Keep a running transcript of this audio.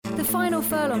The Final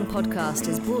Furlong podcast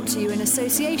is brought to you in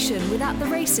association with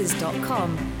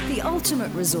AtTheRaces.com, the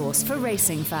ultimate resource for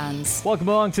racing fans. Welcome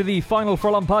along to the Final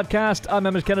Furlong podcast. I'm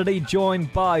Emmett Kennedy,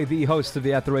 joined by the host of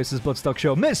the At The Races Bloodstock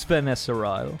Show, Miss Vanessa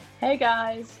Ryle. Hey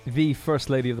guys. The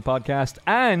first lady of the podcast,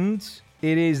 and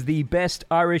it is the best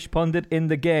Irish pundit in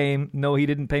the game. No, he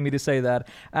didn't pay me to say that.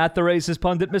 At The Races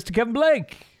pundit, Mr. Kevin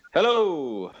Blake.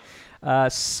 Hello.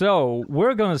 So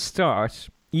we're going to start,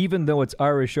 even though it's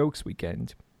Irish Oaks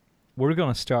weekend, we're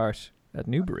going to start at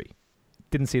Newbury.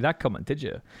 Didn't see that coming, did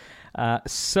you?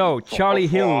 So Charlie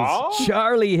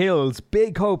Hills,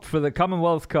 big hope for the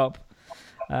Commonwealth Cup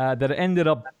that ended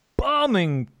up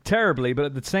bombing terribly, but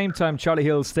at the same time Charlie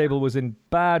Hill's stable was in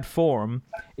bad form,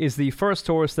 is the first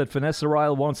horse that Vanessa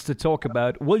Ryle wants to talk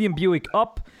about. William Buick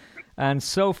up, and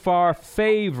so far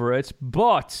favourite,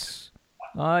 but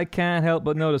I can't help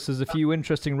but notice there's a few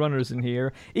interesting runners in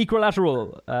here.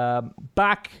 Equilateral,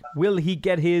 back. Will he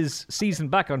get his season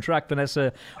back on track,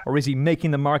 Vanessa, or is he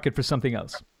making the market for something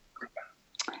else?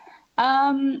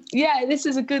 Yeah, this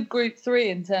is a good Group 3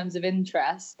 in terms of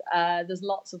interest. There's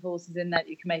lots of horses in there that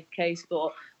you can make a case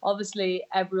for. Obviously,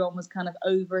 everyone was kind of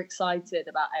overexcited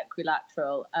about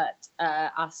Equilateral at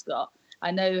Ascot.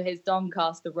 I know his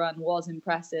Doncaster run was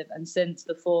impressive, and since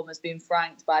the form has been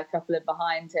franked by a couple in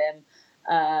behind him,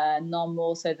 none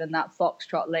more so than that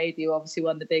Foxtrot lady who obviously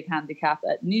won the big handicap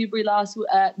at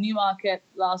Newmarket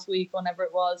last week, whenever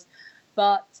it was.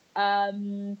 But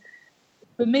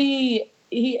for me,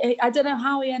 I don't know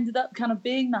how he ended up kind of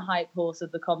being the hype horse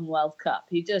of the Commonwealth Cup.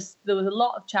 There was a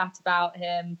lot of chat about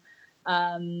him.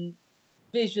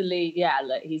 Visually, yeah,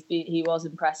 look, he was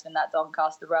impressive in that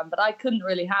Doncaster run, but I couldn't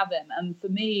really have him. And for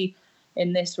me,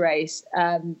 in this race,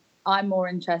 I'm more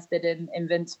interested in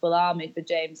Invincible Army for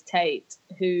James Tate,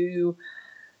 who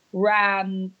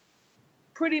ran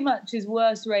pretty much his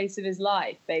worst race of his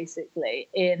life, basically,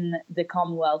 in the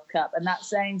Commonwealth Cup. And that's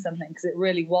saying something, because it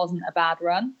really wasn't a bad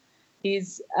run.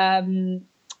 He's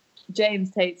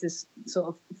James Tate's this sort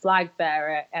of flag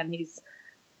bearer, and he's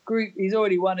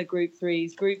already won a Group 3,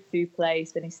 he's Group 2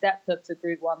 placed, and he stepped up to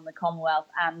Group 1 in the Commonwealth.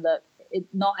 And look,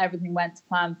 not everything went to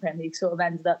plan for him. He sort of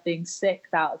ended up being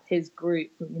sixth out of his group.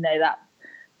 You know, that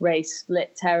race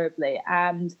split terribly.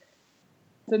 And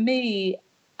for me,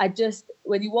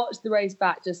 when you watch the race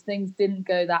back, just things didn't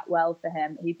go that well for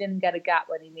him. He didn't get a gap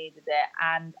when he needed it.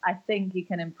 And I think he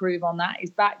can improve on that.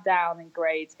 He's back down in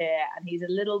grades here, and he's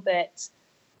a little bit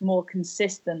more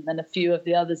consistent than a few of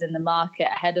the others in the market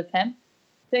ahead of him.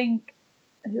 I think,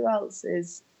 who else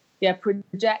is... Yeah,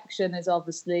 Projection is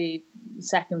obviously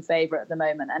second favourite at the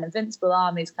moment, and Invincible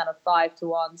Army is kind of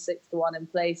 5-1, 6-1 in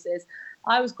places.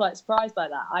 I was quite surprised by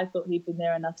that. I thought he'd been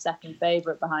near enough second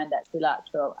favourite behind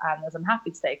Equilateral, and as I'm happy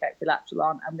to take Equilateral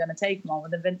on, I'm going to take him on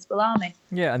with Invincible Army.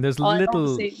 Yeah, and there's the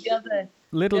other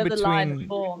line of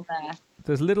form there.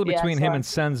 There's little between him and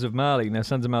Sands of Mali. Now,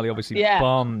 Sands of Mali obviously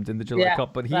bombed in the July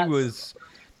Cup, but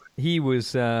he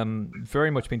was very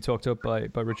much being talked up by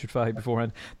Richard Fahey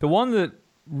beforehand. The one that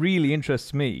really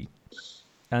interests me,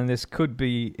 and this could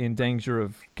be in danger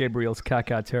of Gabriel's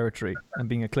caca territory and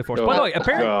being a cliff horse. By the way,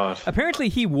 apparently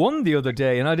he won the other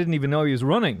day, and I didn't even know he was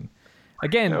running.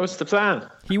 Again, that was the plan.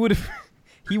 He would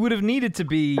have needed to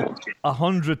be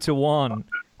 100-1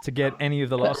 to get any of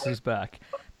the losses back.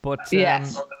 But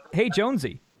Hey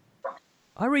Jonesy,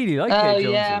 I really like Hey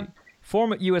Jonesy. Yeah.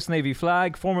 Former US Navy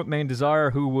flag, former Main Desire,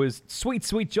 who was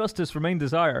sweet justice for Main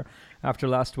Desire after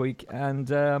last week, and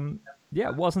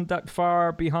wasn't that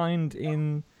far behind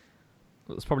in...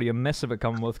 Well, it was probably a mess of a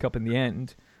Commonwealth Cup in the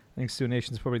end. I think Sioux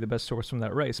Nation's probably the best horse from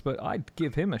that race, but I'd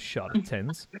give him a shot at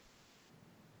tens.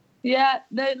 Yeah,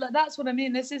 no, that's what I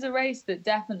mean. This is a race that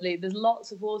definitely... There's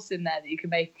lots of horses in there that you can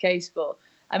make a case for.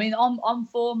 I mean, on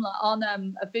form,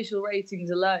 on official ratings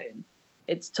alone,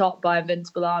 it's topped by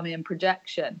Invincible Army and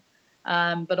Projection.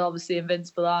 But obviously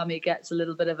Invincible Army gets a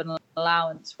little bit of an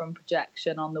allowance from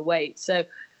Projection on the weight. So...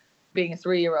 being a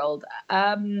 3-year-old,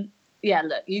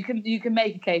 look, you can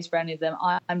make a case for any of them.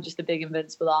 I'm just a big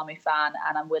Invincible Army fan,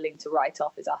 and I'm willing to write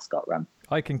off his Ascot run.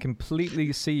 I can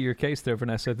completely see your case there,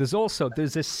 Vanessa.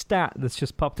 There's this stat that's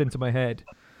just popped into my head.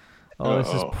 This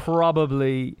is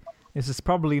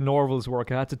probably Norval's work.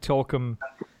 I had to talk him.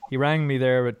 He rang me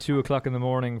there at 2:00 in the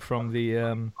morning from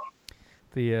the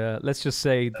let's just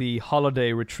say the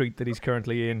holiday retreat that he's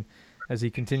currently in, as he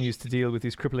continues to deal with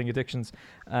these crippling addictions.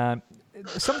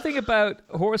 Something about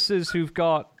horses who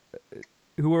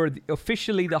are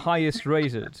officially the highest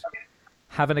rated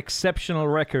have an exceptional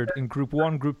record in Group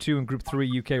 1, Group 2, and Group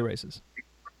 3 UK races.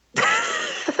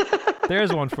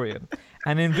 There's one for you.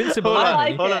 And Invincible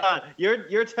Army... Hold on.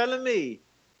 You're telling me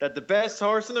that the best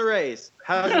horse in the race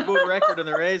has a good record in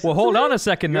the race. Well, hold on a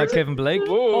second now, Kevin Blake.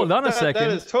 Whoa, hold on a second.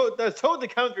 That's totally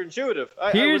counterintuitive.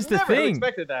 Here's the never have thing.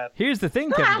 expected that. Here's the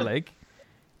thing, Kevin Blake.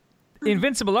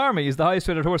 Invincible Army is the highest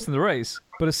rated horse in the race,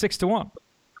 but it's 6-1.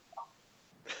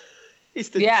 He's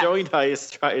the joint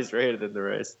highest rated in the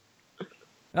race.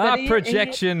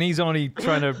 Projection. He's only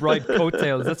trying to ride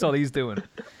coattails. That's all he's doing.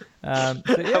 How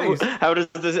does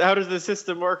the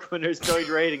system work when there's joint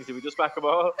ratings? Do we just back them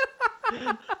all?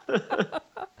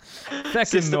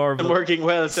 Fucking Norville. Working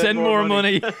well. Send more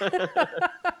money.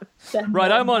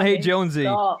 Right, I'm on Hey Jonesy,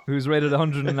 who's rated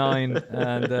 109,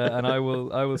 and I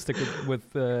will stick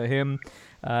with him.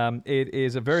 It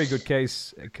is a very good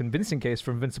case, a convincing case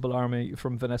for Invincible Army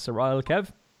from Vanessa Ryle. Kev?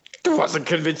 It wasn't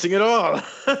convincing at all.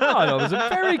 No, it was a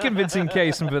very convincing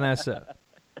case from Vanessa.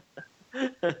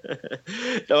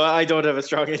 No, I don't have a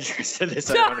strong interest in this,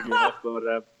 ironically enough,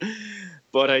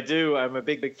 but I do. I'm a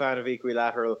big fan of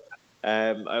Equilateral.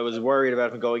 I was worried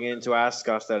about him going into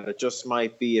Ascot that it just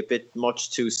might be a bit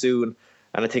much too soon,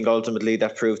 and I think ultimately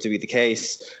that proved to be the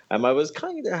case. I was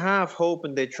kind of half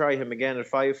hoping they'd try him again at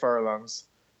 5 furlongs.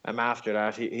 After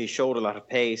that, he showed a lot of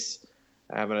pace,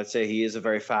 and I'd say he is a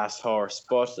very fast horse.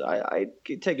 But I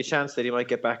take a chance that he might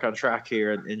get back on track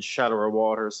here in shallower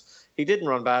waters. He didn't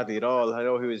run badly at all. I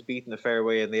know he was beaten the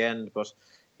fairway in the end, but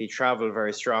he travelled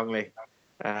very strongly.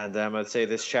 And I'd say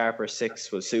this sharper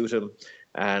 6 will suit him.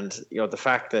 And, the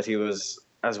fact that he was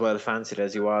as well fancied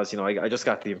as he was, I just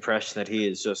got the impression that he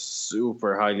is just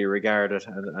super highly regarded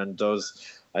and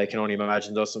does, I can only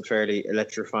imagine, does some fairly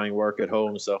electrifying work at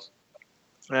home. So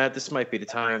this might be the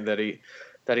time that he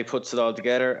puts it all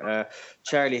together.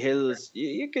 Charlie Hills,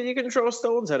 you can throw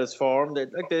stones at his form.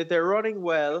 They're running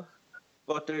well,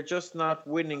 but they're just not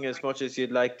winning as much as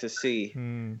you'd like to see.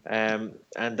 And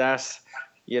that,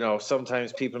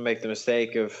 sometimes people make the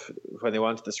mistake of when they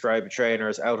want to describe a trainer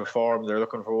as out of form, they're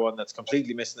looking for one that's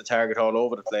completely missing the target all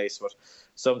over the place. But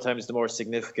sometimes the more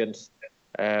significant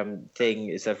thing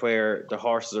is that where the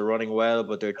horses are running well,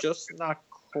 but they're just not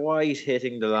quite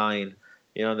hitting the line.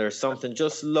 There's something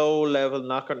just low level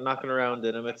knocking around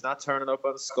in them. It's not turning up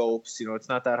on scopes. It's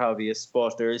not that obvious,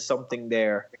 but there is something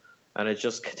there, and it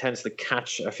just tends to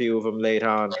catch a few of them late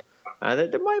on.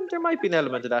 And there might be an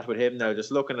element of that with him now,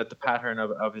 just looking at the pattern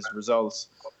of his results.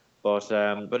 But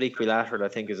Equilateral, I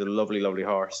think, is a lovely, lovely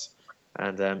horse.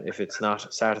 And if it's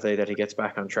not Saturday that he gets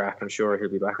back on track, I'm sure he'll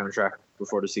be back on track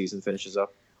before the season finishes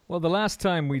up. Well, the last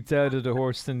time we doubted a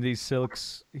horse in these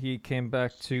silks, he came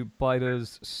back to bite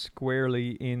us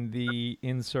squarely in the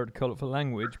insert colourful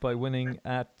language by winning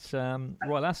at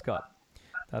Royal Ascot.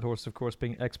 That horse, of course,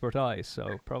 being Expert Eye,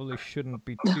 so probably shouldn't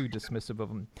be too dismissive of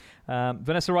him.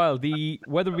 Vanessa Ryle, the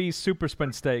Weatherby Super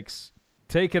Sprint Stakes.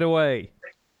 Take it away.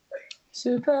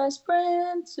 Super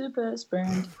Sprint. It's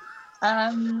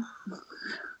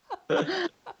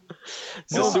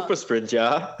a Super Sprint,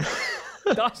 yeah.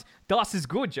 Das is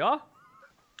good, yeah?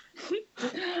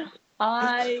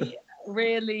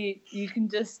 You can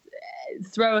just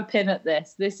throw a pin at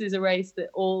this. This is a race that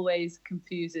always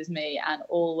confuses me and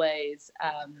always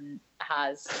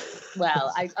has,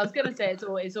 I was going to say it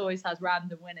always has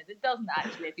random winners. It doesn't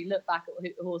actually. If you look back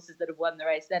at horses that have won the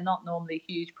race, they're not normally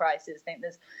huge prices. I think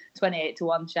there's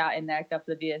 28-1 shout in there a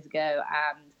couple of years ago.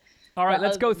 All right,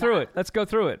 let's go through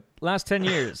it. Last 10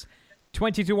 years.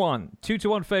 20-1,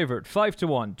 2-1 favourite,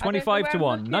 5-1,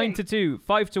 25-1, 9-2,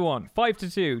 5-1,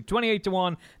 5-2,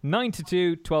 28-1,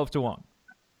 9-2, 12-1.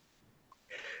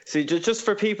 See, just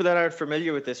for people that aren't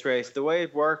familiar with this race, the way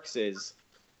it works is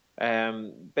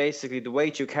basically the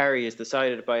weight you carry is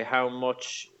decided by how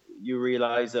much you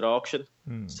realise at auction.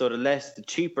 So the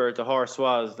cheaper the horse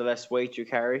was, the less weight you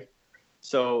carry.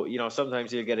 So,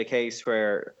 sometimes you'll get a case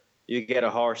where you get a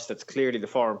horse that's clearly the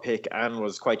form pick and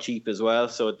was quite cheap as well,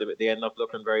 so they end up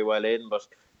looking very well in. But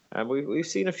we've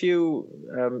seen a few,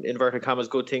 inverted commas,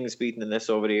 good things beaten in this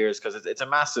over the years because it's a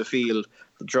massive field.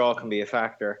 The draw can be a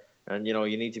factor, and you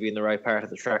need to be in the right part of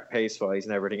the track pace-wise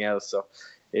and everything else. So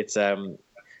it's a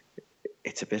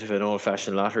bit of an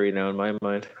old-fashioned lottery now in my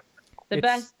mind.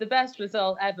 The best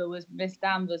result ever was Miss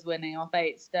Danvers winning off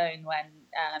 8 stone when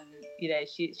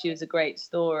she was a great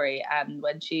story, and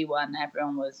when she won,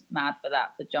 everyone was mad for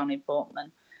that for Johnny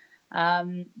Portman.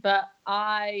 But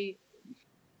I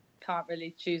can't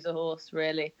really choose a horse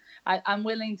really. I'm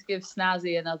willing to give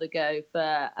Snazzy another go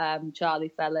for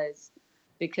Charlie Fellows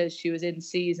because she was in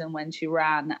season when she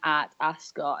ran at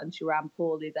Ascot and she ran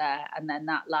poorly there, and then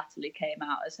that latterly came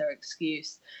out as her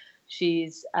excuse.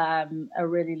 She's a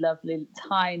really lovely,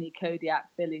 tiny Kodiak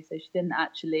filly, so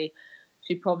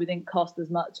she probably didn't cost as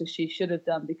much as she should have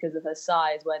done because of her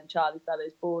size when Charlie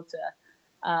Fellows bought her.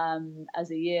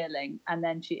 as a yearling, and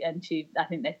then she I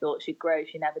think they thought she'd grow.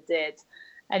 She never did.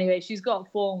 Anyway, she's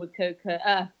got form with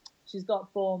Coco. She's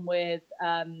got form with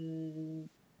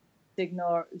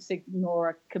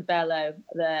Signora Cabello,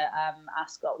 the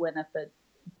Ascot winner for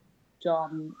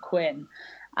John Quinn,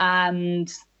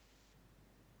 and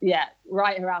yeah,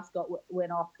 right, her Ascot win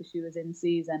off because she was in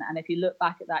season. And if you look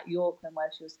back at that Yorkman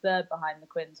where she was third behind the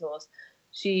Quinn's horse,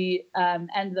 she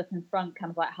ended up in front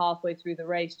kind of like halfway through the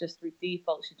race just through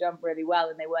default. She jumped really well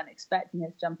and they weren't expecting her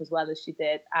to jump as well as she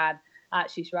did. And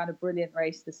actually she ran a brilliant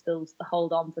race to still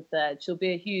hold on for third. She'll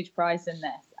be a huge price in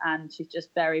this, and she's just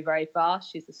very, very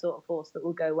fast. She's the sort of horse that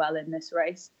will go well in this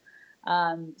race.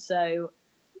 So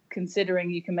considering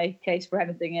you can make a case for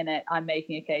anything in it, I'm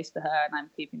making a case for her and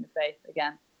I'm keeping the faith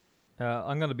again.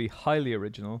 I'm going to be highly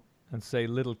original and say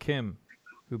Little Kim,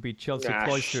 who beat Chelsea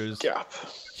Cloisters.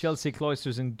 Chelsea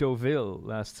Cloisters in Deauville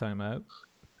last time out,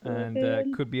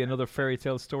 and could be another fairy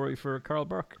tale story for Carl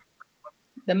Burke.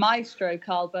 The maestro,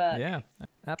 Carl Burke. Yeah,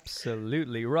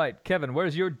 absolutely right. Kevin,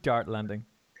 where's your dart landing?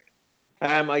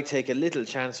 I take a little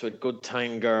chance with Good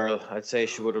Time Girl. I'd say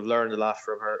she would have learned a lot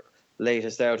from her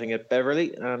latest outing at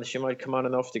Beverley, and she might come on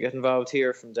enough to get involved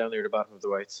here from down near the bottom of the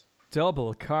weights.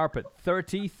 Double carpet,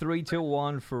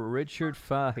 33-1 for Richard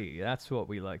Fahey. That's what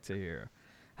we like to hear.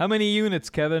 How many units,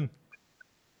 Kevin?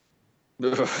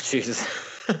 Oh, Jesus.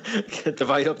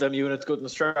 Divide up them units good and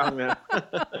strong now.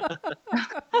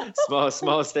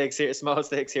 small stakes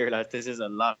here, lads. This is a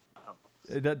lot.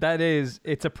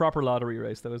 It's a proper lottery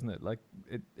race, though, isn't it? Like,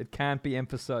 it can't be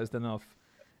emphasized enough.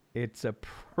 It's a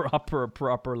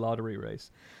proper lottery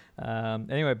race.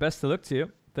 Anyway, best of luck to you.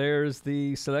 There's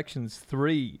the selections,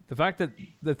 3. The fact that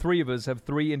the 3 of us have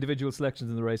 3 individual selections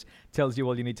in the race tells you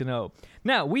all you need to know.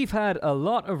 Now, we've had a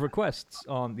lot of requests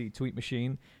on the tweet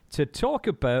machine to talk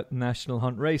about National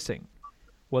Hunt Racing.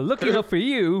 Well, lucky enough for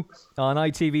you, on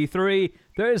ITV3,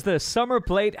 there's the Summer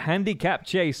Plate Handicap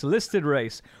Chase listed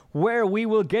race, where we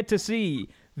will get to see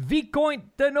Vicomte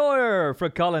de Noyer for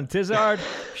Colin Tizard.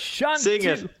 Sing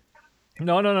it.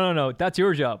 No. That's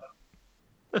your job.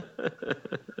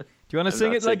 Do you want to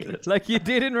sing it like you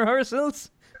did in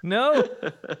rehearsals? No?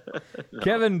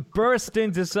 Kevin burst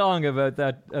into song about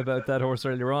that horse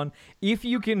earlier on. If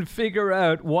you can figure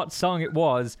out what song it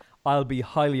was, I'll be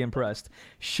highly impressed.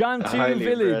 Chanteau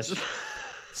Village, impressed.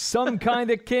 Some Kind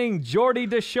of King, Geordie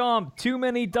Deschamps, Too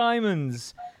Many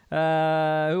Diamonds. Who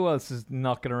else is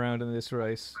knocking around in this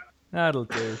race? That'll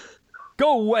do.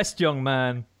 Go West, young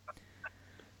man.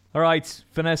 All right,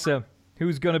 Vanessa.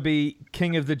 Who's going to be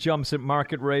king of the jumps at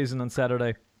Market Raisin on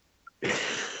Saturday?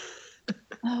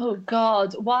 Oh,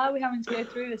 God. Why are we having to go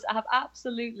through this? I have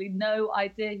absolutely no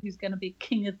idea who's going to be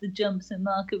king of the jumps at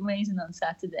Market Raisin on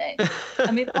Saturday.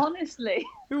 I mean, honestly.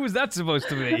 Who was that supposed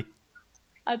to be?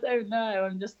 I don't know.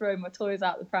 I'm just throwing my toys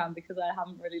out the pram because I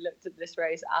haven't really looked at this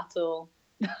race at all.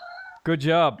 Good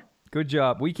job.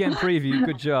 Weekend preview.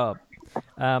 Good job.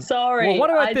 Sorry. Well, what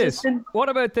about this? What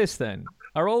about this then?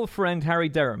 Our old friend Harry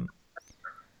Derham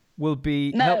will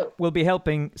be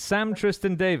helping Sam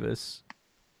Tristan Davis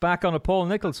back on a Paul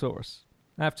Nicholls horse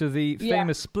after the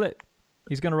famous split.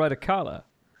 He's going to ride a Kala,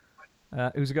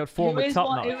 who's got form at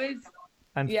Top Knot.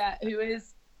 Who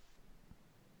is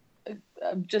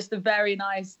just a very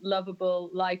nice, lovable,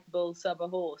 likable summer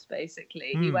horse.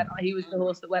 Basically, he was the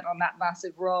horse that went on that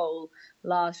massive roll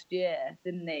last year,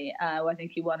 didn't he? I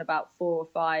think he won about 4 or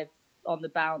 5 on the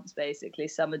bounce, basically,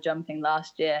 summer jumping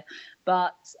last year.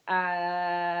 But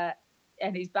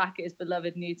and he's back at his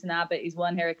beloved Newton Abbot. He's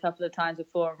won here a couple of times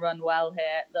before and run well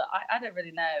here. Look, I don't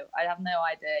really know. I have no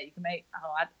idea. You can make.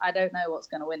 I don't know what's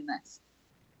going to win this.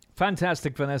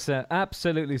 Fantastic, Vanessa.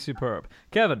 Absolutely superb.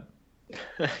 Kevin.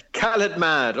 Khaled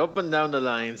Mad, up and down the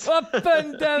lines. Up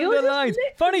and down the lines.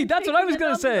 Funny, that's what I was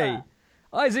going to say.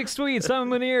 Isaac Sweet,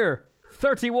 Simon Munir.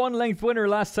 31 length winner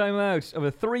last time out of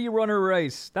a 3-runner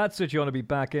race. That's what you want to be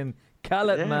back in.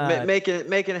 Khaled Mad.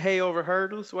 Making hay over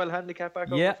hurdles while handicap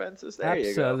back over fences. There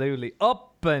absolutely. You go.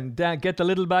 Up and down. Get the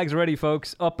little bags ready,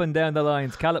 folks. Up and down the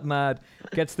lines. Khaled Mad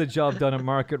gets the job done at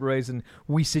Market Raisin.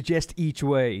 We suggest each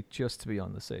way just to be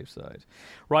on the safe side.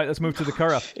 Right, let's move to the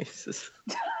Curragh. Jesus.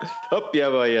 Up, yeah,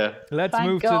 boy, yeah. Let's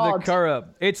move to the Curragh.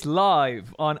 It's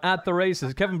live on At the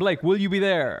Races. Kevin Blake, will you be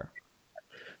there?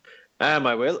 I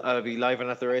will. I'll be live and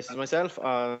at the races myself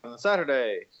on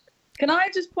Saturday. Can I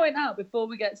just point out, before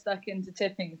we get stuck into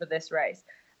tipping for this race,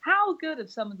 how good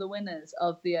have some of the winners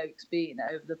of the Oaks been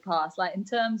over the past? Like, in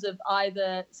terms of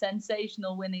either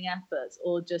sensational winning efforts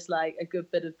or just, like, a good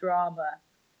bit of drama.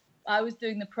 I was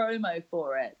doing the promo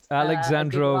for it.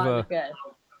 Alexandrova.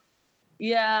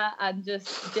 Yeah, and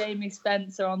just Jamie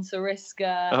Spencer on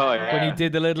Sariska. Oh, yeah. When he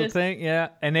did the little thing,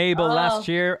 Enable last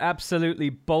Oh. year,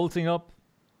 absolutely bolting up.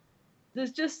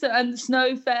 There's just and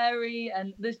Snow Fairy,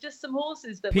 and there's just some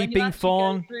horses that when you Peeping actually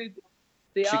Fawn. go through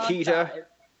the Chiquita. archive,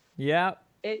 Yeah.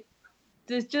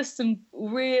 there's just some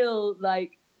real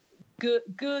like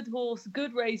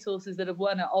good race horses that have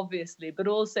won it, obviously, but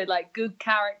also like good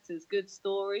characters, good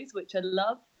stories, which I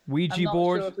love. Ouija I'm not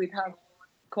board. sure if we'd have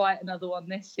quite another one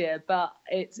this year, but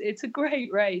it's a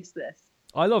great race. This.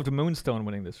 I loved Moonstone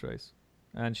winning this race,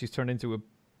 and she's turned into a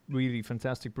really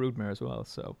fantastic broodmare as well.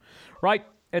 So, right,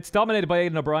 it's dominated by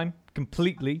Aidan O'Brien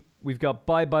completely. We've got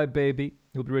Bye Bye Baby,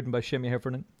 who'll be ridden by Shemi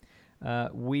Heffernan.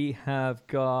 We have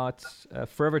got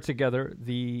Forever Together,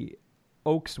 the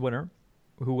Oaks winner,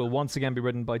 who will once again be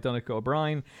ridden by Donica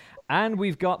O'Brien. And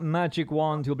we've got Magic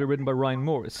Wand, who'll be ridden by Ryan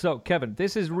Moore. So, Kevin,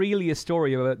 this is really a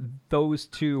story about those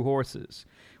two horses.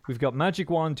 We've got Magic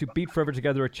Wand, who beat Forever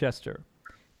Together at Chester,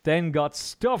 then got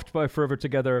stuffed by Forever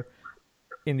Together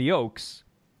in the Oaks,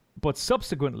 but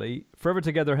subsequently, Forever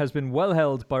Together has been well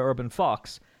held by Urban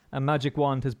Fox, and Magic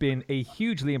Wand has been a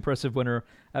hugely impressive winner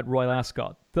at Royal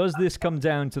Ascot. Does this come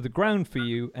down to the ground for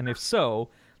you? And if so,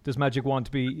 does Magic Wand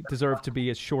deserve to be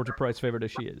as short a price favourite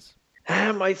as she is?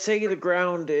 I'd say the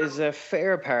ground is a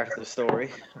fair part of the story.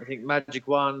 I think Magic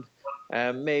Wand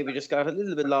maybe just got a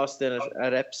little bit lost in it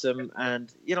at Epsom,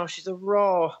 and she's a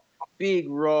big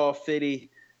raw filly.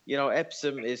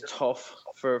 Epsom is tough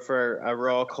for a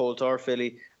raw colt or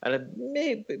filly, and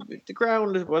the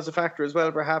ground was a factor as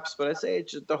well, perhaps. But I'd say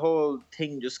the whole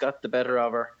thing just got the better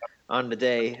of her on the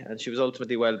day, and she was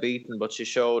ultimately well beaten. But she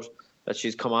showed that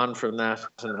she's come on from that,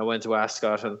 and I went to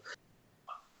Ascot and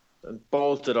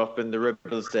bolted up in the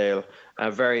Ribblesdale.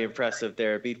 Very impressive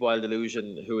there. Beat Wild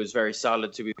Illusion, who is very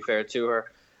solid, to be fair to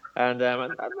her. And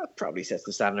that probably sets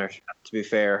the standard, to be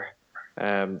fair.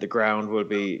 The ground will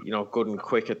be, good and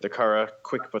quick at the Curragh,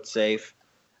 quick but safe.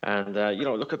 And,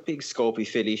 look at big scopy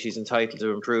filly. She's entitled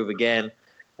to improve again.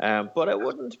 But I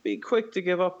wouldn't be quick to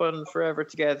give up on Forever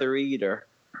Together either.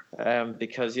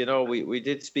 Because, we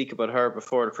did speak about her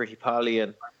before the Pretty Polly,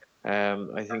 and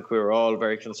I think we were all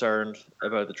very concerned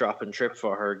about the drop and trip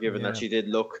for her, given that she did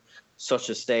look such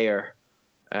a stayer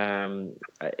in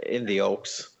the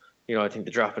Oaks. I think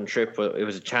the drop and trip, it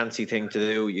was a chancy thing to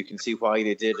do. You can see why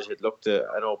they did it. It looked an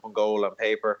open goal on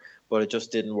paper, but it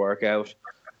just didn't work out.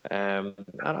 And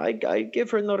I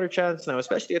give her another chance now,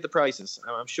 especially at the prices.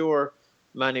 I'm sure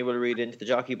Manny will read into the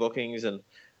jockey bookings, and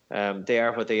they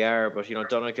are what they are. But,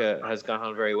 Donica has gone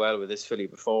on very well with this filly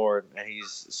before, and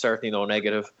he's certainly no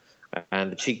negative.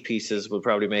 And the cheek pieces will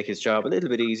probably make his job a little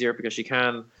bit easier, because she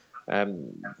can.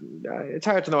 It's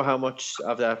hard to know how much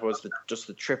of that was just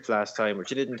the trip last time, which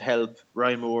didn't help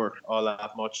Ryan Moore all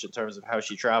that much in terms of how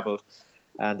she travelled.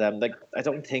 And I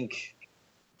don't think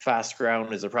fast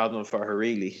ground is a problem for her,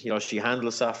 really. She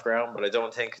handles soft ground, but I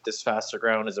don't think this faster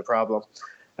ground is a problem.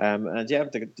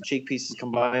 The cheek pieces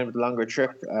combined with the longer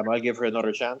trip, I'll give her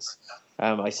another chance.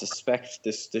 I suspect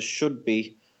this should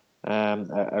be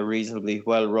a reasonably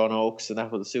well-run Oaks, and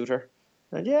that will suit her.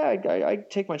 And I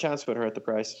take my chance with her at the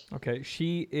price. Okay,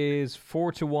 she is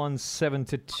 4-1,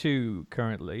 7-2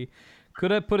 currently.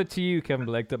 Could I put it to you, Kevin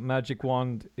Blake, that Magic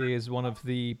Wand is one of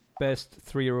the best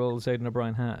 3-year-olds Aidan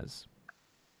O'Brien has?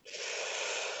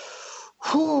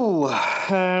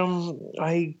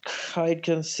 I'd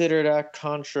consider that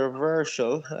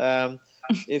controversial.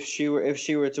 If she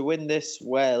were to win this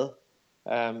well,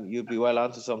 you'd be well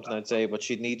onto something, I'd say. But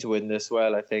she'd need to win this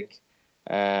well, I think.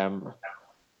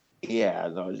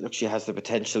 Look, she has the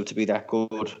potential to be that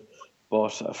good, but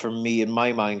for me, in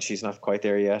my mind, she's not quite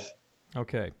there yet.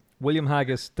 Okay. William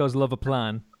Haggis does love a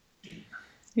plan.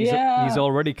 He's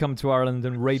already come to Ireland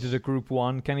and rated a Group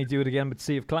 1. Can he do it again but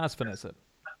see if class Vanessa?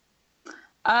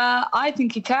 I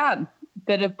think he can.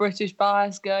 Bit of British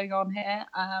bias going on here.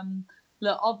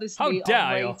 Look, obviously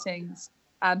on ratings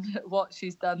and what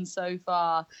she's done so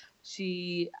far,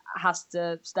 she has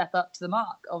to step up to the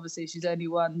mark. Obviously, she's only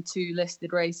won 2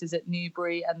 listed races at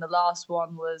Newbury, and the last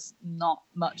one was not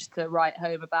much to write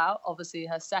home about. Obviously,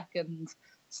 her second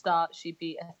start, she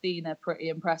beat Athena pretty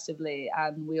impressively,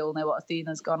 and we all know what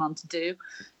Athena's gone on to do.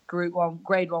 Group 1,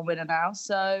 Grade 1 winner now.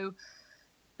 So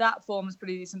that form is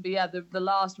pretty decent. But the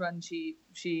last run she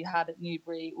had at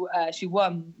Newbury, she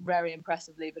won very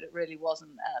impressively, but it really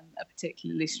wasn't a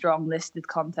particularly strong listed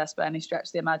contest by any stretch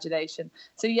of the imagination.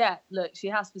 So look, she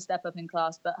has to step up in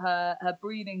class, but her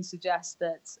breeding suggests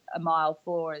that a mile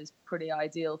 4 is pretty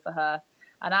ideal for her.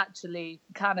 And actually,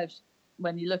 kind of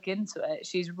when you look into it,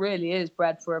 she really is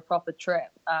bred for a proper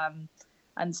trip.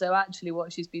 And so actually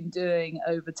what she's been doing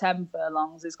over 10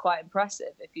 furlongs is quite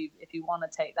impressive if you want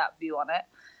to take that view on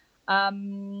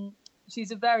it.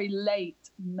 She's a very late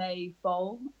May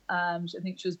foal. I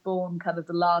think she was born kind of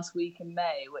the last week in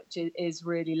May, which is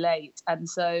really late. And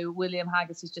so William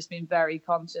Haggas has just been very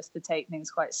conscious to take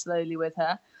things quite slowly with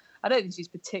her. I don't think she's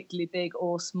particularly big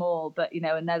or small, but,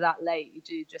 and they're that late, you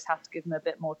do just have to give them a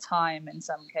bit more time in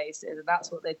some cases. And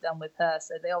that's what they've done with her.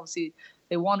 So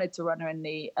they wanted to run her in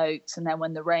the Oaks. And then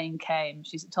when the rain came,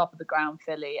 she's at top of the ground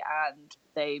filly, and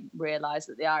they realised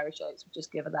that the Irish Oaks would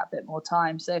just give her that bit more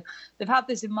time. So they've had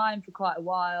this in mind for quite a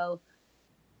while.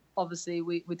 Obviously,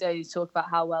 we don't need to talk about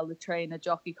how well the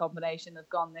trainer-jockey combination have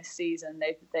gone this season.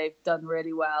 They've done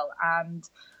really well. And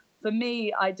for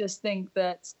me, I just think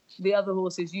that the other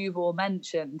horses you've all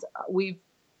mentioned, we've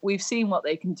seen what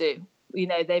they can do.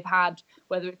 They've had,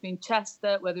 whether it's been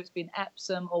Chester, whether it's been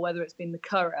Epsom, or whether it's been the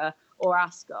Curragh or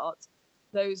Ascot,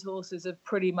 those horses have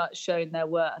pretty much shown their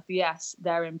worth. Yes,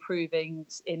 they're improving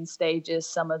in stages,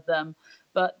 some of them,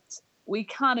 but we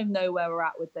kind of know where we're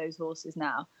at with those horses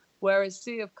now. Whereas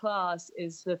Sea of Class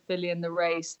is the filly in the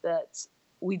race that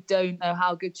we don't know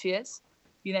how good she is.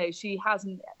 She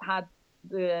hasn't had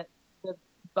the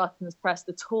buttons pressed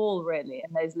at all, really,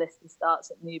 in those listed starts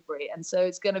at Newbury. And so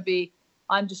it's going to be,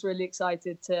 I'm just really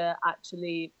excited to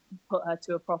actually put her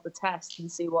to a proper test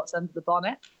and see what's under the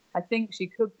bonnet. I think she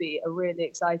could be a really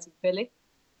exciting filly.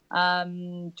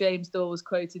 James Dorr was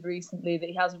quoted recently that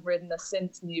he hasn't ridden her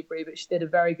since Newbury, but she did a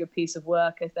very good piece of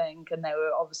work, I think, and they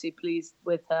were obviously pleased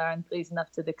with her and pleased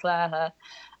enough to declare her.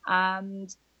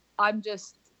 And I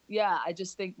just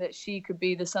think that she could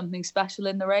be the something special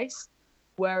in the race.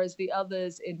 Whereas the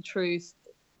others, in truth,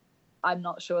 I'm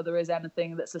not sure there is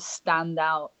anything that's a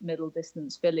standout middle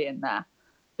distance filly in there.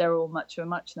 They're all much of a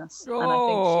muchness.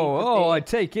 I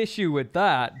take issue with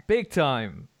that. Big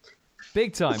time.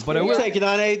 But you're taking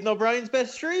on Aidan O'Brien's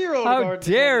best 3-year-old. How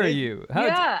dare you?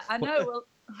 I know.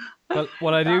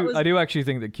 Well, I do actually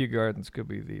think that Kew Gardens could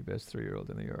be the best 3-year-old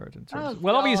in the yard in terms.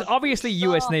 Obviously,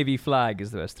 US Navy Flag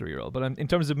is the best 3-year-old, but in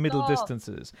terms of middle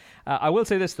distances, I will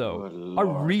say this though: I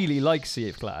really like Sea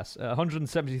of Class.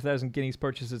 170,000 guineas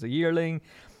purchases a yearling.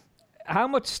 How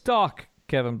much stock,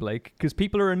 Kevin Blake? Because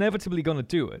people are inevitably going to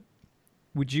do it.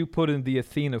 Would you put in the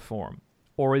Athena form,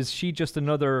 or is she just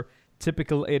another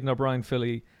typical Aidan O'Brien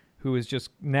filly who is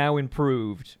just now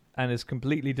improved and is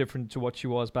completely different to what she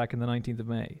was back in the 19th of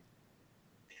May?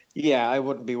 Yeah, I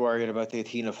wouldn't be worried about the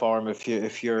Athena form.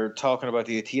 If you're talking about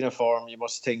the Athena form, you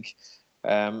must think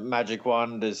Magic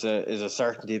Wand is a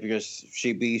certainty, because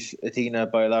she beat Athena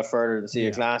by a lot further than Sea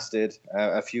of Class did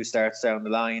a few starts down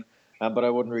the line. But I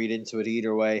wouldn't read into it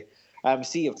either way.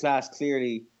 Sea of Class,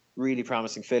 clearly really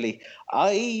promising filly.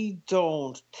 I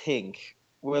don't think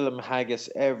William Haggas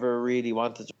ever really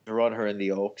wanted to run her in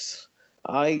the Oaks.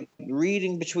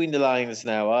 Reading between the lines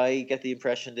now, I get the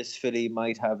impression this filly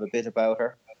might have a bit about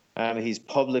her. He's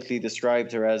publicly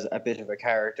described her as a bit of a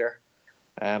character.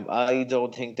 I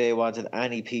don't think they wanted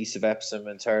any piece of Epsom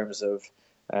in terms of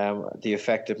the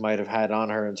effect it might have had on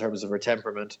her in terms of her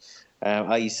temperament.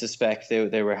 I suspect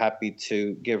they were happy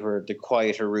to give her the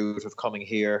quieter route of coming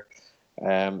here,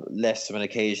 less of an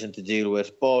occasion to deal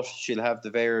with. But she'll have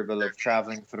the variable of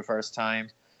travelling for the first time.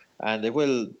 And they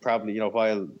will probably,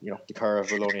 while the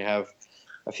Curragh will only have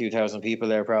a few thousand people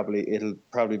there, it'll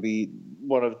probably be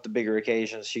one of the bigger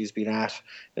occasions she's been at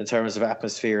in terms of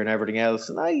atmosphere and everything else.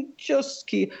 And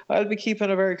I'll be keeping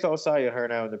a very close eye on her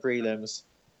now in the prelims,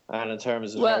 and in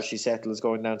terms of how she settles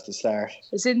going down to the start.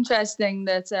 It's interesting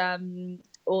that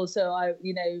also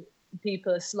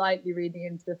people are slightly reading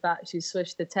into the fact she's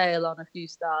swished the tail on a few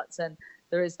starts, and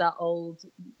there is that old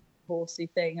horsey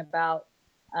thing about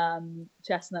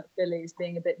chestnut fillies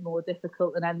being a bit more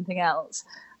difficult than anything else.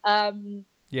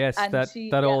 Yes,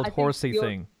 that old horsey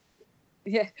thing.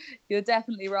 Yeah, you're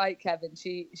definitely right, Kevin.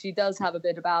 She does have a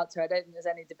bit about her. I don't think there's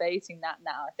any debating that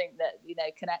now. I think that,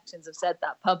 connections have said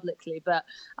that publicly, but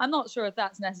I'm not sure if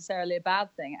that's necessarily a bad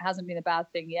thing. It hasn't been a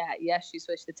bad thing yet. Yes, she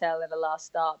switched the tail in the last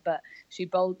start, but she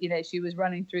was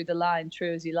running through the line,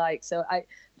 true as you like. So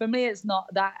for me, it's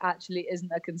not, that actually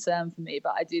isn't a concern for me,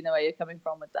 but I do know where you're coming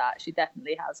from with that. She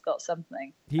definitely has got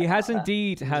something. He has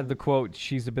indeed had the quote,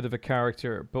 she's a bit of a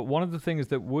character, but one of the things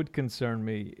that would concern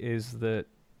me is that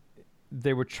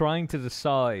they were trying to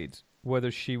decide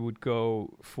whether she would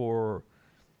go for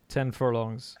 10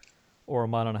 furlongs or a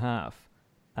mile and a half.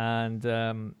 And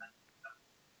the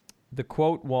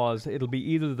quote was, it'll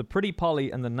be either the Pretty Polly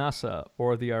and the NASA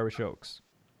or the Irish Oaks.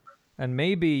 And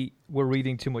maybe we're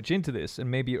reading too much into this,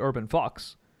 and maybe Urban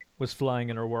Fox was flying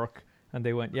in her work, and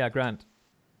they went, yeah, Grant,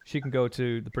 she can go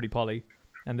to the Pretty Polly,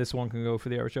 and this one can go for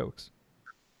the Irish Oaks.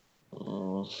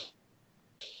 I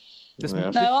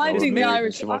think the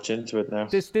Irish too much into it now.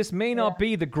 This may not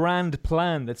be the grand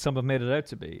plan that some have made it out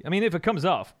to be. I mean, if it comes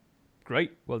off,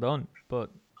 great, well done.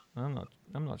 But I'm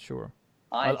not sure.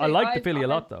 I like the filly a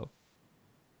lot, though.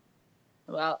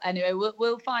 Well, anyway,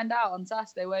 we'll find out on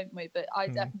Saturday, won't we? But I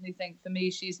definitely think, for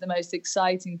me, she's the most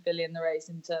exciting filly in the race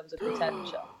in terms of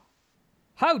potential.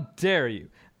 How dare you?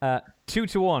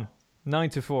 2-1,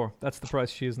 9-4. That's the price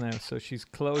she is now. So she's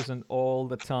closing all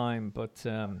the time. But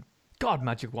God,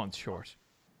 Magic Wand's short.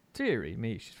 Deary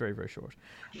me, she's very, very short.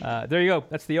 There you go.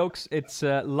 That's the Oaks. It's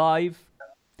live,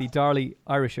 the Darley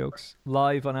Irish Oaks,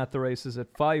 live on At the Races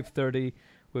at 5:30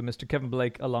 with Mr. Kevin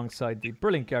Blake alongside the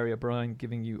brilliant Gary O'Brien,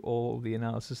 giving you all the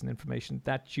analysis and information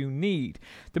that you need.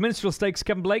 The Minstrel Stakes,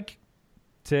 Kevin Blake,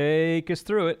 take us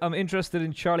through it. I'm interested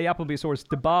in Charlie Appleby's horse,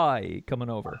 Dubai, coming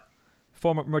over.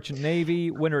 Former Merchant Navy,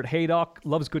 winner at Haydock,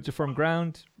 loves good to firm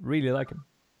ground. Really like him.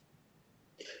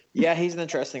 Yeah, he's an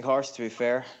interesting horse, to be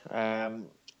fair. The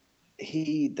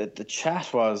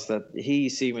chat was that he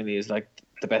seemingly is like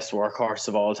the best workhorse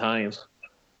of all time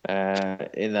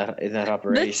in that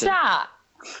operation. The chat.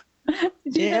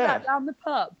 Did you hear that down the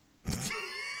pub?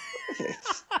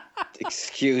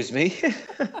 Excuse me.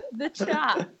 The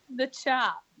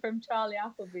chat from Charlie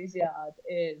Appleby's yard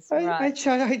is I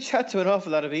chat to an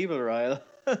awful lot of people, Ryle.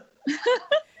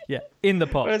 Yeah, in the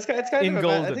pub. But it's kind in of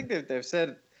Golden. I think they've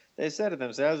said it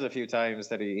themselves a few times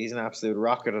that he's an absolute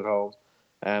rocket at home.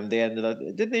 They ended up,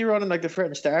 didn't he run in like the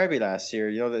French Derby last year?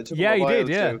 It took him a while he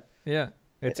did. Yeah.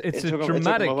 It's it a took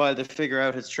dramatic. him a while to figure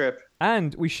out his trip.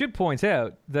 And we should point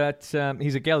out that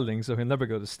he's a gelding, so he'll never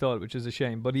go to stud, which is a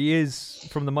shame. But he is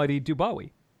from the mighty Dubawi.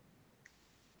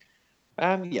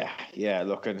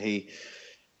 Look, and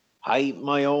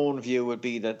my own view would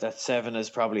be that 7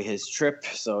 is probably his trip.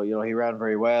 So he ran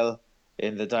very well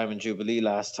in the Diamond Jubilee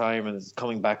last time, and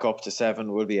coming back up to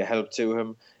 7 will be a help to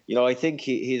him. I think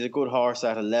he's a good horse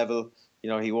at a level.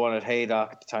 He won at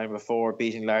Haydock the time before,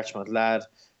 beating Larchmont Lad.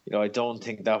 I don't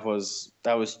think that was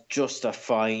just a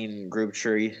fine Group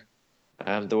 3,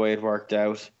 the way it worked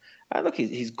out. And look,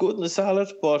 he's good in the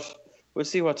solid, but we'll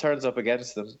see what turns up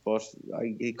against him. But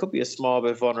he could be a small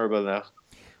bit vulnerable now.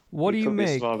 What do you make?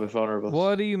 Be a small bit vulnerable.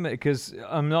 What do you make? Because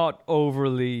I'm not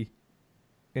overly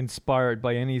inspired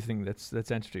by anything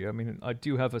that's entered. I mean, I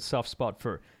do have a soft spot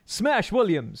for Smash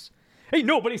Williams. Ain't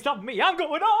nobody stopping me. I'm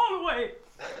going all the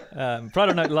way.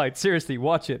 Friday Night Lights. Seriously,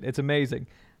 watch it. It's amazing.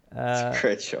 It's a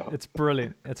great show. It's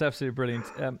brilliant. It's absolutely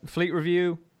brilliant. Fleet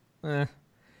Review.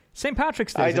 St.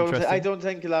 Patrick's Day. I don't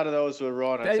think a lot of those will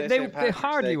run. They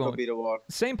hardly won't. Could be the one.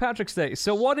 St. Patrick's Day.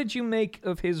 So what did you make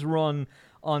of his run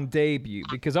on debut?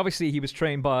 Because obviously he was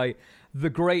trained by the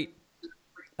great,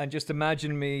 and just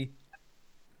imagine me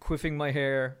quiffing my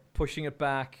hair, pushing it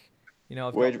back.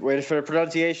 Wait for the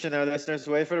pronunciation now, listeners.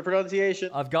 Wait for the pronunciation.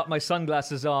 I've got my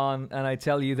sunglasses on, and I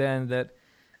tell you then that.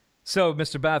 So,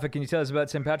 Mr. Baffett, can you tell us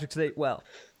about St. Patrick's Day? Well,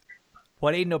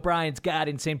 what Aidan O'Brien's got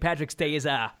in St. Patrick's Day is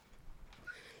a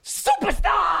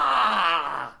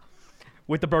superstar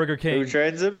with the Burger King. Who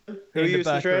trains him? Who used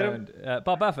to train him?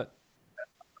 Bob Baffett.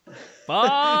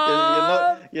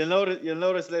 Bob! You'll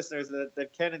notice, listeners,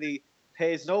 that Kennedy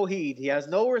pays no heed. He has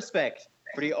no respect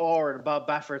for the R in Bob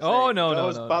Baffert's name. Oh, no.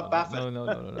 Bob Baffett.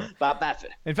 No. Bob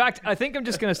Baffett. In fact, I think I'm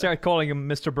just going to start calling him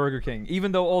Mr. Burger King.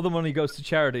 Even though all the money goes to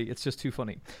charity, it's just too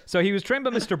funny. So he was trained by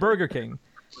Mr. Burger King.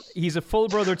 He's a full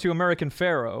brother to American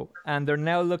Pharoah, and they're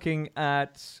now looking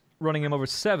at running him over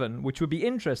 7, which would be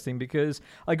interesting because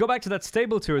I go back to that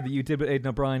stable tour that you did with Aidan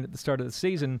O'Brien at the start of the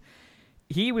season.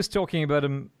 He was talking about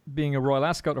him being a Royal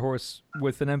Ascot horse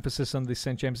with an emphasis on the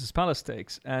St. James's Palace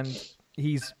Stakes, and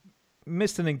he's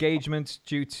missed an engagement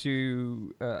due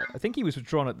to I think he was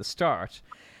withdrawn at the start,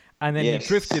 and then he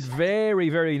drifted very,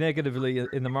 very negatively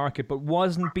in the market, but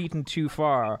wasn't beaten too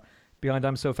far behind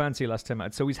I'm So Fancy last time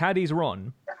out. So he's had his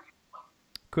run.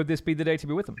 Could this be the day to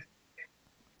be with him?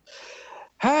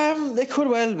 It could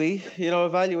well be.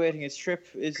 Evaluating his trip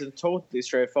isn't totally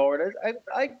straightforward.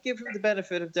 I give him the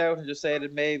benefit of doubt and just say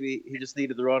that maybe he just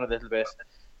needed the run a little bit.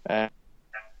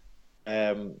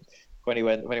 When he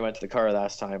went to the Curragh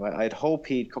last time, I'd hope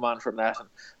he'd come on from that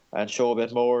and show a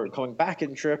bit more coming back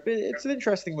in trip. It's an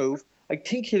interesting move. I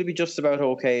think he'll be just about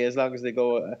okay as long as they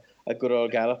go a good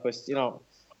old gallop. But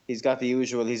he's got the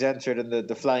usual. He's entered in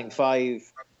the Flying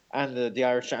 5 and the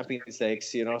Irish Champion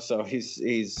Stakes. So he's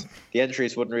the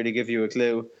entries wouldn't really give you a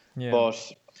clue. Yeah.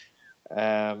 But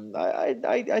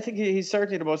I think he's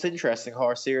certainly the most interesting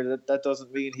horse here. That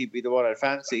doesn't mean he'd be the one I'd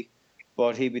fancy,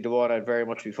 but he'd be the one I'd very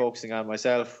much be focusing on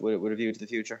myself with a view to the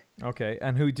future. Okay,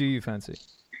 and who do you fancy?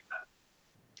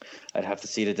 I'd have to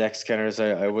see the Dex Kenners.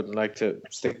 I wouldn't like to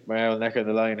stick my own neck on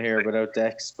the line here without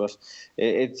Dex, but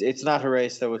it's not a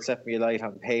race that would set me alight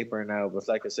on paper now. But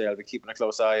like I say, I'll be keeping a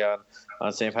close eye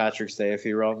on St. Patrick's Day if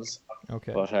he runs.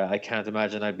 Okay. But I can't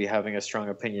imagine I'd be having a strong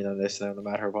opinion on this now, no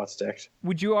matter what's decked.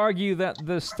 Would you argue that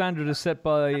the standard is set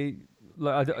by...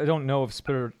 I don't know if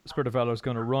Spirit of Valor is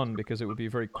going to run because it would be a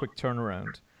very quick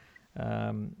turnaround.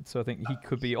 So I think he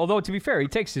could be... Although, to be fair, he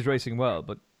takes his racing well,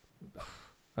 but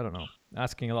I don't know.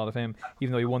 Asking a lot of him,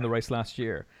 even though he won the race last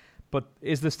year. But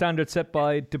is the standard set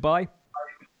by Dubai?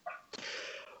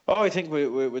 Oh, I think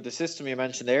with the system you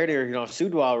mentioned earlier,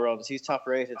 Soudwal runs. He's top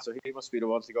rated, so he must be the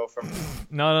one to go from.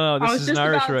 No. This is an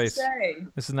Irish race.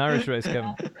 This is an Irish race,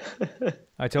 Kevin.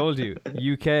 I told you,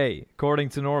 UK. According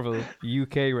to Norville,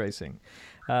 UK racing.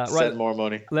 Right. Send more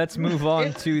money. Let's move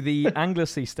on to the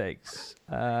Anglesey Stakes.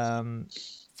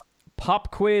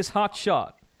 Pop quiz hot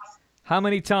shot. How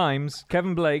many times,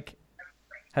 Kevin Blake,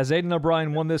 has Aidan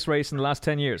O'Brien won this race in the last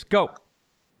 10 years? Go.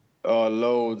 Oh,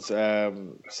 loads.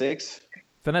 6.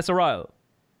 Vanessa Ryle.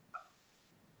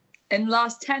 In the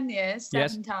last 10 years, 7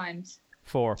 Yes. times.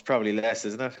 4. It's probably less,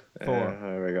 isn't it? 4.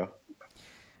 There we go.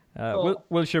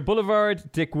 Wilshire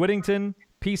Boulevard, Dick Whittington,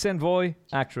 Peace Envoy,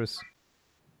 actress.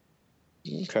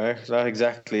 Okay, not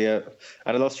exactly an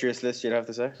illustrious list, you'd have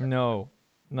to say. No,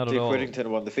 not Dick at all. Whittington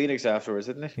won the Phoenix afterwards,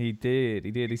 didn't he? He did.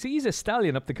 He's a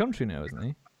stallion up the country now, isn't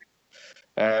he?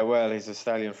 Well, he's a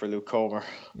stallion for Luke Comer.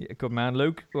 Yeah, good man,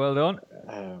 Luke. Well done.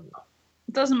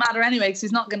 It doesn't matter anyway because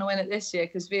he's not going to win it this year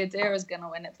because Viadera's going to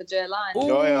win it for Joe Lyons.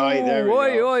 There we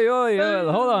go.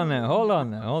 Oi. Hold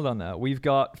on now. We've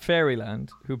got Fairyland,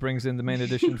 who brings in the main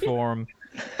edition form.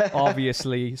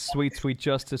 Obviously, sweet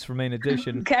justice for main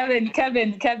edition. Kevin.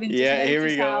 Yeah, here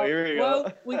we go.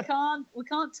 Well, we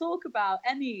can't talk about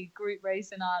any group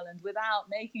race in Ireland without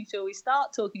making sure we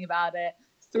start talking about it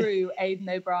through Aidan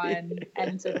O'Brien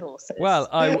entered horses. Well,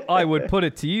 I would put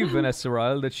it to you, Vanessa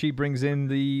Ryle, that she brings in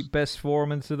the best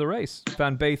form into the race.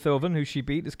 Van Beethoven, who she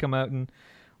beat, has come out and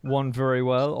won very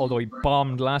well, although he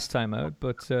bombed last time out,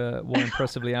 but won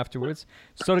impressively afterwards.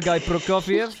 Sotogai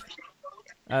Prokofiev,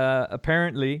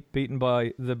 apparently beaten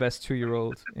by the best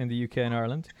 2-year-old in the UK and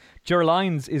Ireland. Ger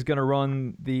Lyons is going to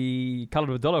run the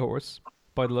Caladwyddola horse,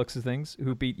 by the looks of things,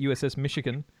 who beat USS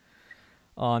Michigan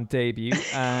on debut,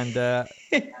 and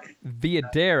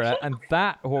Viadera, and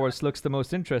that horse looks the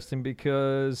most interesting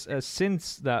because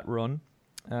since that run,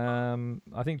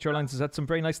 I think Ger Lyons has had some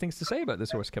very nice things to say about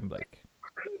this horse, Kevin Blake.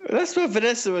 That's what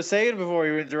Vanessa was saying before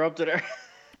you interrupted her.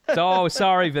 Oh,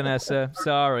 sorry, Vanessa.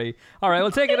 Sorry. All right,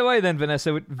 well, take it away then,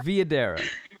 Vanessa, with Viadera.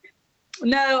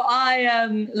 No,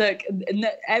 look,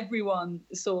 everyone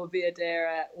saw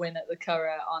Viadera win at the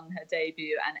Curragh on her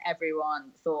debut, and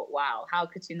everyone thought, wow, how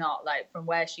could she not? Like, from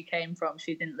where she came from,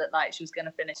 she didn't look like she was going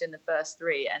to finish in the first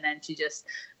 3, and then she just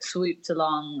swooped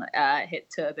along, hit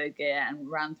turbo gear, and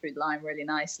ran through the line really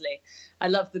nicely. I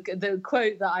love the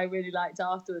quote that I really liked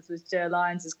afterwards was Joe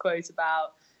Lyons' quote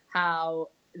about how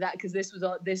that, because this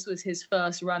was his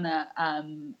first runner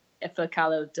for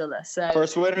Caladwyddola. So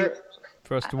first winner.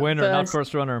 First winner, not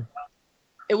first runner.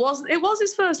 It was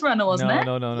his first runner, wasn't it?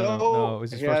 No. It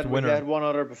was his first winner. He had one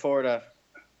other before that.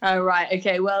 Oh, right.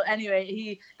 Okay. Well,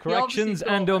 anyway, Corrections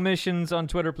and omissions on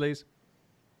Twitter, please.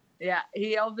 Yeah,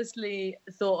 he obviously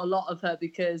thought a lot of her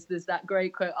because there's that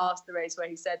great quote after the race where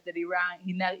he said that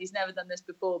he's never done this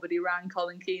before, but he rang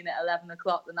Colin Keane at 11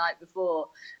 o'clock the night before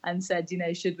and said,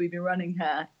 should we be running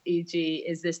her? E.g.,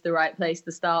 is this the right place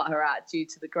to start her at due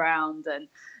to the ground and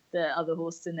the other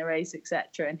horses in the race,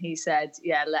 etc. And he said,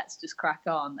 yeah, let's just crack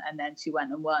on. And then she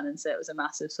went and won. And so it was a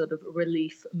massive sort of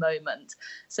relief moment.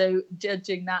 So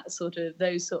judging those sort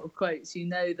of quotes,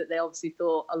 that they obviously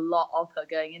thought a lot of her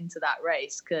going into that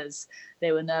race because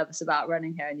they were nervous about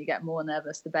running her, and you get more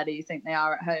nervous the better you think they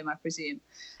are at home, I presume.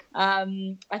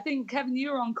 I think, Kevin,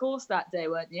 you were on course that day,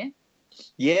 weren't you?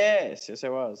 Yes, I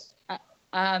was.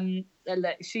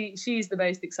 Look, she's the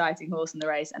most exciting horse in the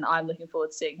race, and I'm looking forward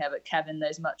to seeing her. But Kevin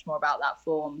knows much more about that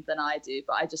form than I do.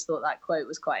 But I just thought that quote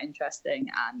was quite interesting,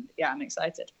 and yeah, I'm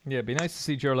excited. Yeah, it'd be nice to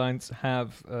see Ger Lyons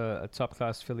have a top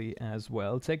class filly as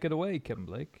well. Take it away, Kevin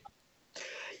Blake.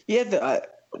 Yeah, I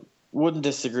wouldn't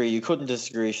disagree. You couldn't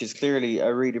disagree. She's clearly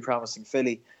a really promising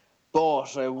filly.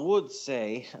 But I would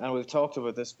say, and we've talked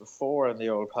about this before in the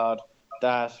old pod,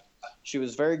 that she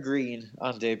was very green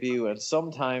on debut, and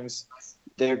sometimes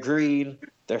they're green,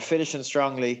 they're finishing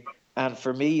strongly, and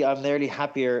for me, I'm nearly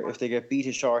happier if they get beat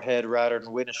a short head rather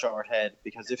than win a short head,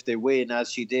 because if they win,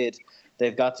 as she did,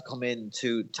 they've got to come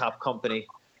into top company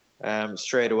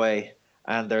straight away,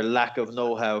 and their lack of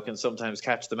know-how can sometimes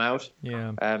catch them out.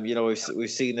 Yeah. We've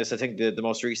seen this. I think the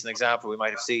most recent example we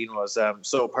might have seen was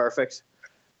So Perfect.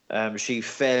 She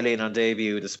fell in on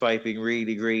debut despite being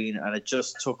really green, and it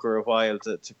just took her a while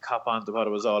to cop on to what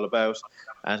it was all about.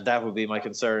 And that would be my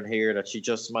concern here, that she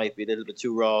just might be a little bit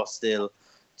too raw still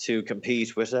to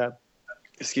compete with,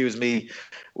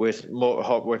 with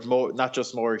more, not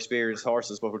just more experienced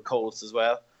horses, but with colts as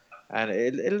well. And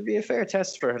it'll be a fair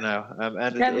test for her now,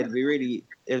 and it'll be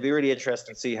really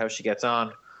interesting to see how she gets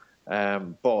on.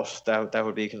 But that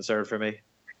would be a concern for me.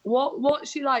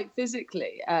 What's she like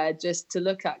physically, just to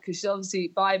look at? Because she's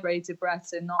obviously vibrated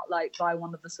breaths and not like by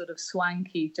one of the sort of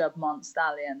swanky Juddmonte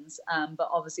stallions. But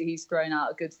obviously he's thrown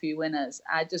out a good few winners.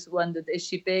 I just wondered, is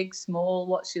she big, small?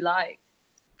 What's she like?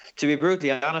 To be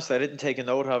brutally honest, I didn't take a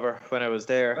note of her when I was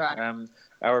there. Right.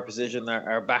 Our position,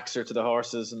 our backs are to the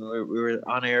horses, and we were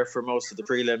on air for most of the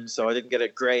prelims, so I didn't get a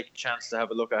great chance to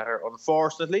have a look at her,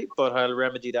 unfortunately, but I'll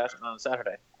remedy that on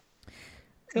Saturday.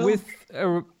 Cool. With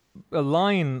a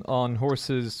line on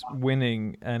horses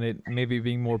winning and it maybe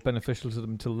being more beneficial to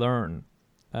them to learn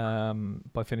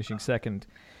by finishing second,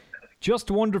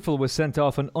 Just Wonderful was sent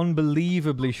off an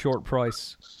unbelievably short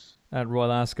price at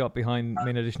Royal Ascot behind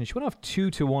Main Edition. She went off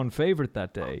 2-1 favourite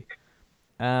that day.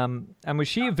 And was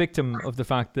she a victim of the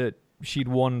fact that she'd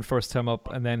won first time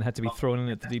up and then had to be thrown in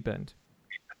at the deep end?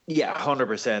 Yeah,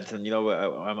 100%. And,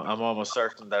 I'm almost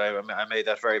certain that I made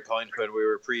that very point when we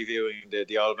were previewing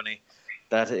the Albany,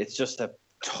 that it's just a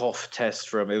tough test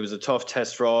for him. It was a tough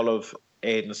test for all of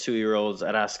Aidan's 2-year-olds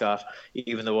at Ascot,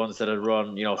 even the ones that had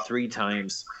run, 3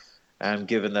 times,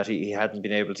 given that he hadn't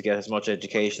been able to get as much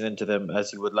education into them as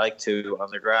he would like to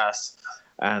on the grass.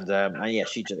 And yeah,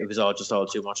 it was all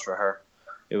too much for her.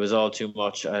 It was all too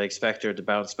much. I expect her to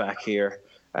bounce back here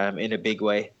in a big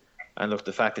way. And look,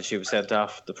 the fact that she was sent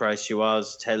off the price she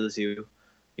was tells you,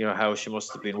 how she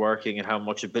must have been working and how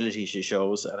much ability she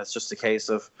shows. And it's just a case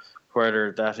of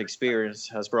whether that experience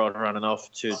has brought her on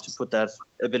enough to put that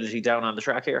ability down on the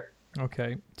track here.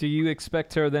 Okay. Do you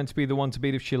expect her then to be the one to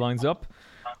beat if she lines up?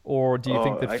 Or do you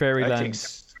think that Fairyland...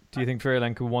 Do you think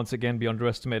Fairyland could once again be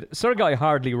underestimated? Sergei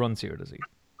hardly runs here, does he?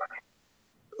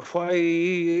 Why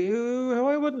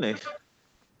wouldn't he?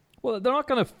 Well, they're not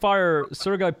going to fire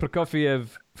Sergei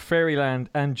Prokofiev,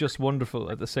 Fairyland, and Just Wonderful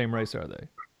at the same race, are they?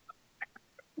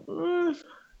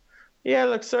 Yeah,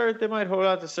 look, sir, they might hold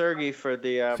on to Sergei for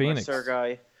the Phoenix.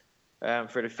 Sergei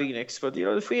for the Phoenix, but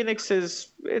the Phoenix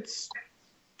it's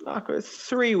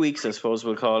 3 weeks, I suppose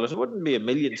we'll call it. It wouldn't be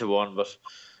 1,000,000 to 1, but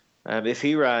if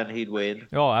he ran, he'd win.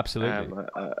 Oh, absolutely.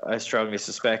 I strongly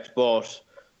suspect, but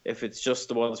if it's just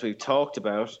the ones we've talked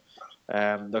about,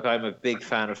 look, I'm a big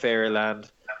fan of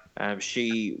Fairyland.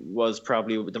 She was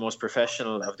probably the most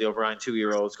professional of the O'Brien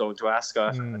 2-year-olds going to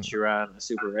Ascot, and she ran a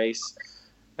super race.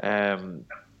 I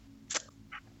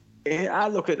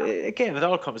look at it, again, it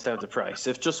all comes down to price.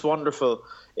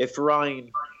 If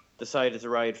Ryan decided to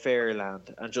ride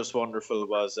Fairyland and Just Wonderful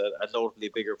was a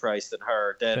notably bigger price than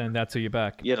her, then that's who you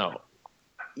back.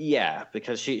 Yeah,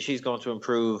 because she's going to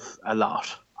improve a lot,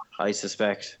 I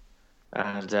suspect.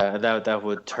 And that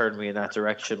would turn me in that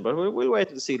direction. But we'll wait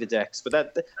and see the decks.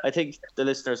 But I think the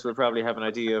listeners will probably have an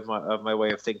idea of my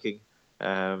way of thinking,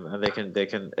 and they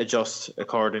can adjust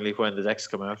accordingly when the decks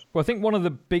come out. Well, I think one of the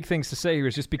big things to say here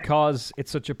is just because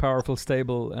it's such a powerful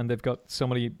stable and they've got so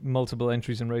many multiple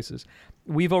entries in races,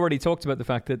 we've already talked about the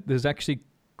fact that there's actually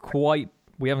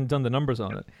we haven't done the numbers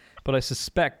on it, but I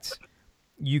suspect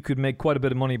you could make quite a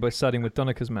bit of money by siding with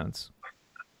Donica's mounts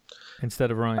instead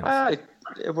of Ryan's.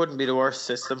 It wouldn't be the worst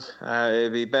system.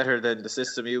 It'd be better than the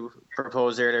system you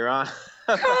proposed earlier on.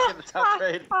 Back in the top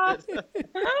trade.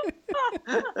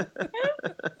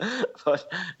 But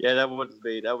yeah, that wouldn't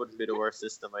be the worst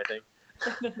system, I think.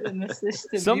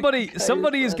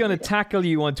 Somebody is going to tackle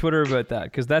you on Twitter about that,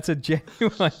 because that's a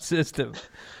genuine system.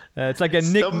 It's like a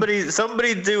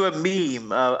somebody do a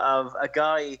meme of a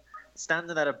guy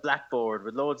standing at a blackboard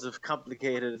with loads of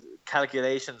complicated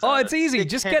calculations. Oh, it's easy.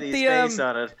 Just get the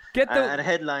on it, and a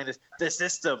headline is "The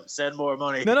system, send more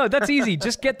money." No, that's easy.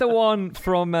 Just get the one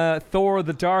from Thor: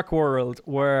 The Dark World,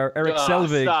 where Eric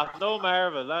Selvig. Stop! No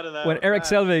Marvel, none of that. When Eric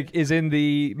Selvig is in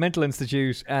the mental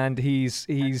institute and he's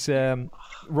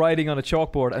writing on a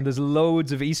chalkboard, and there's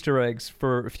loads of Easter eggs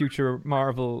for future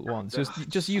Marvel ones.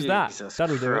 Just use that.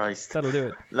 That'll do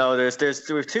it. No, we have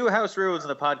 2 house rules in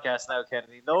the podcast now,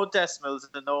 Kennedy. No decimals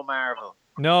and no Marvel.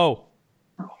 No,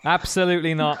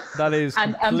 absolutely not. That is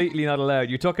completely not allowed.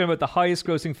 You're talking about the highest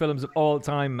grossing films of all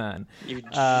time, man. You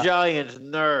giant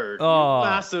nerd. You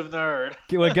massive nerd.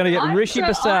 We're going to get Rishi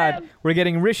Prasad. We're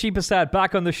getting Rishi Prasad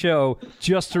back on the show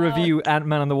just to review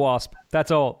Ant-Man and the Wasp.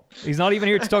 That's all. He's not even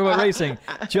here to talk about racing,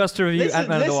 just to review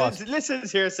Ant-Man and the Wasp. Listen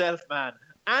to yourself, man.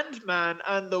 Ant-Man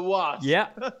and the Wasp. Yeah.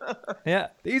 Yeah.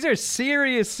 These are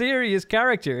serious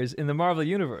characters in the Marvel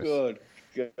Universe. Good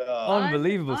God.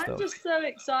 Unbelievable I'm stuff. just so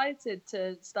excited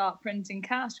to start printing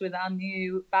cash with our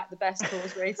new Back the Best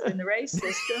Horse Race in the Race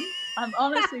system. I'm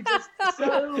honestly just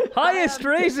so... Highest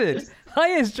rated,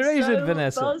 so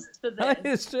Vanessa. buzzed for this.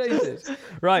 Highest rated.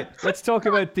 Right, let's talk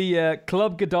about the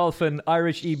Club Godolphin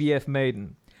Irish EBF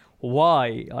Maiden.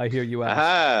 Why, I hear you ask?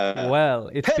 Aha. Well,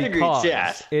 it's Pedigree because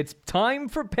chat. it's time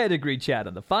for Pedigree Chat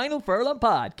on the Final Furlong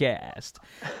podcast.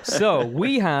 So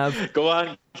we have... Go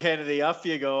on, Kennedy, off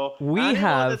you go. Anyone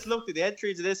that's looked at the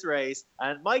entries of this race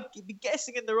and might be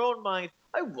guessing in their own mind,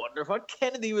 I wonder what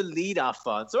Kennedy will lead off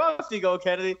on. So off you go,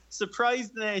 Kennedy.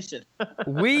 Surprise the nation.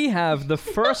 We have the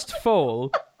first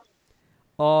foal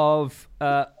of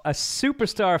a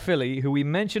superstar filly who we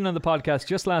mentioned on the podcast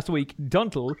just last week,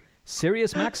 Duntle,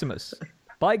 Sirius Maximus.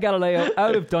 By Galileo,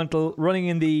 out of Duntle, running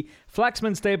in the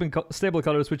Flaxman stable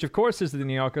colours, which of course is the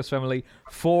New Yorkers family,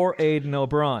 for Aidan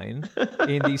O'Brien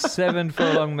in the 7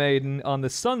 furlong maiden on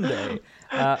the Sunday.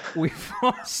 We've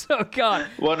also got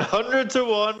 100 to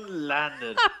 1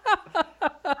 landed.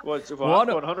 What?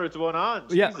 100 to 1 on?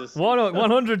 Jesus. Yeah,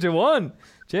 100 to 1.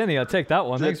 Jenny, I'll take that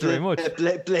one. Thanks very much.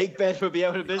 Blake Bet will be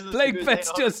out of business. Blake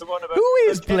Bet's just... Who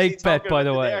is Blake Bet, by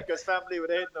the way? The Arcos family with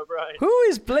Aidan O'Brien. Who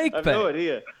is Blake Bet?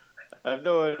 I have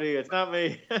no idea. It's not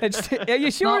me. Are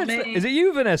you sure? Is it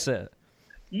you, Vanessa?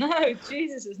 No,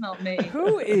 Jesus, it's not me.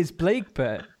 Who is Blake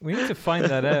Bet? We need to find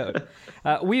that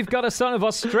out. We've got a son of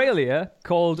Australia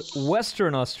called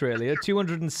Western Australia,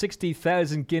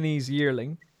 260,000 guineas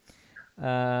yearling,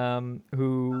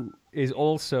 who is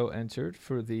also entered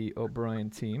for the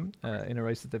O'Brien team in a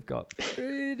race that they've got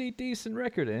pretty decent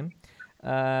record in.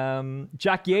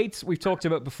 Jack Yates, we've talked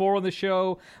about before on the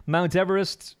show. Mount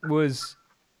Everest was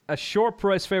a short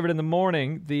price favourite in the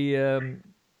morning. The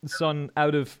son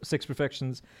out of Six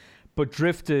Perfections, but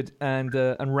drifted and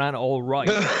ran all right,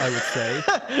 I would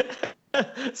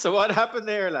say. So what happened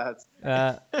there, lads?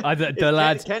 The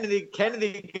lads.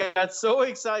 Kennedy got so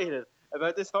excited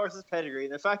about this horse's pedigree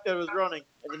and the fact that it was running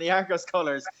in the Arcos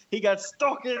colours, he got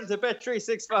stuck into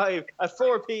Bet365 at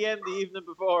 4 p.m. the evening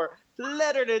before,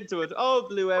 lettered into it, all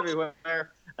blue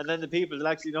everywhere, and then the people that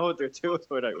actually know what they're doing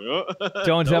were like, oh.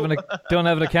 Don't have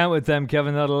an account with them,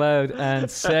 Kevin, not allowed. And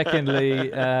secondly,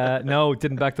 no,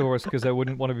 didn't back the horse because I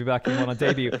wouldn't want to be backing one on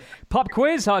debut. Pop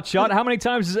quiz, hot shot. How many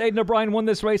times has Aidan O'Brien won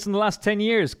this race in the last 10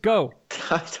 years? Go.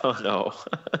 I don't know.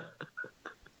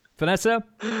 Vanessa?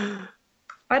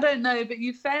 I don't know, but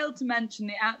you failed to mention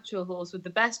the actual horse with the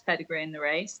best pedigree in the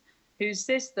race, whose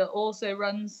sister also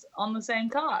runs on the same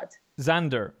card.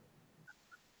 Xander.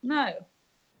 No.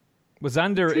 Well,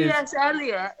 Xander T.S.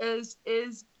 Eliot is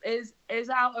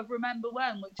out of Remember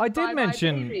When, which I did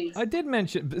mention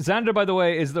Xander, by the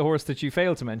way, is the horse that you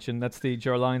failed to mention. That's the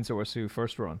Jarlines horse who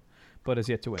first run, but has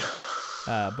yet to win.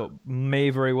 But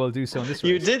may very well do so in this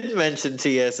race. You didn't mention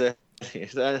T.S.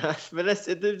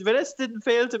 Vanessa didn't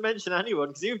fail to mention anyone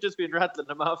because you've just been rattling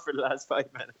them off for the last 5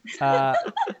 minutes.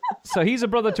 So he's a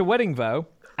brother to Wedding Vow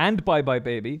and Bye Bye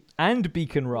Baby and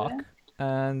Beacon Rock,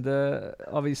 and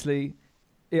obviously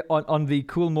on the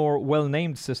Coolmore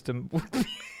well-named system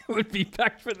would be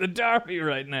back for the Derby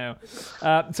right now.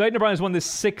 So Aidan O'Brien has won this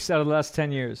 6 out of the last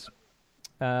 10 years.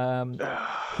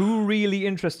 Who really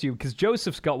interests you? Because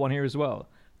Joseph's got one here as well.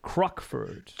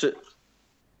 Crockford.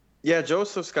 Yeah,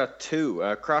 Joseph's got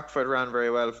 2. Crockford ran very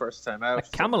well first time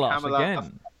out. Camelot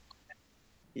again.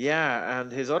 Yeah,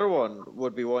 and his other one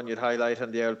would be one you'd highlight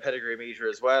on the old pedigree meter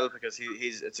as well, because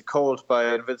it's a colt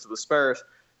by Invincible Spirit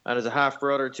and is a half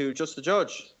brother to Just the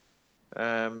Judge.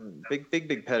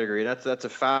 Big pedigree. That's a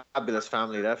fabulous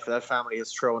family. That family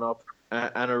has thrown up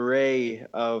an array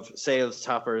of sales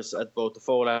toppers at both the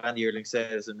foal and yearling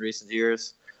sales in recent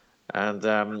years, and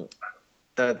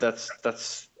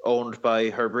that's owned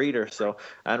by her breeder. So,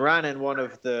 and ran in one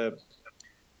of the...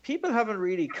 People haven't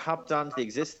really copped on to the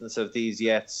existence of these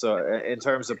yet. So, in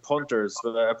terms of punters,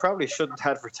 I probably shouldn't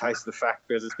advertise the fact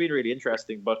because it's been really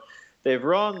interesting. But they've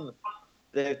done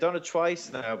it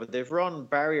twice now, but they've run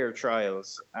barrier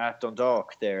trials at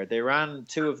Dundalk there. They ran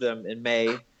 2 of them in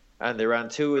May, and they ran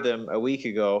 2 of them a week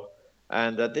ago.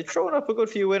 And they've thrown up a good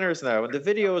few winners now. And the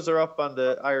videos are up on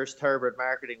the Irish Thoroughbred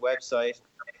Marketing website.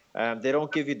 They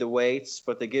don't give you the weights,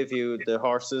 but they give you the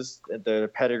horses,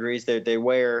 the pedigrees. They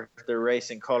wear their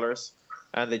racing colours,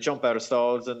 and they jump out of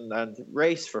stalls and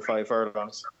race for 5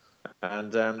 furlongs.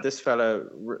 And this fella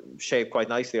shaped quite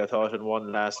nicely, I thought, and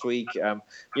won last week.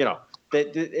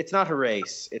 it's not a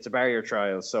race; it's a barrier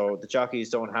trial. So the jockeys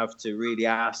don't have to really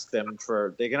ask them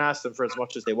for. They can ask them for as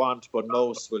much as they want, but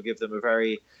most will give them a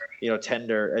very,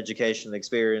 tender educational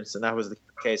experience, and that was the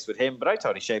case with him. But I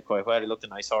thought he shaped quite well. He looked a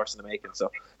nice horse in the making.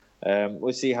 So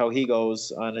we'll see how he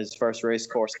goes on his first race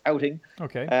course outing.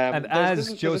 Okay. And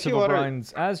as Joseph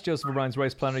O'Brien's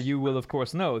race planner, you will of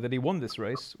course know that he won this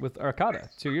race with Arcata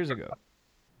 2 years ago.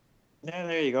 Yeah,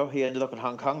 there you go. He ended up in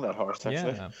Hong Kong, that horse,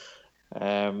 actually. Yeah.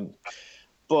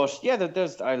 But yeah,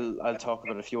 I'll talk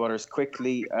about a few others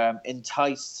quickly.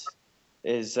 Enticed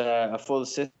is a full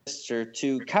sister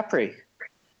to Capri.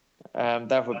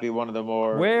 That would be one of the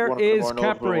more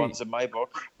notable ones in my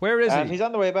book. Where is he? He's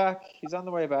on the way back.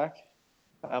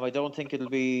 I don't think it'll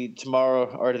be tomorrow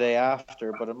or the day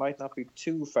after, but it might not be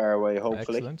too far away,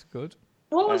 hopefully. Excellent, good.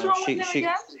 What was wrong with him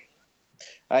again?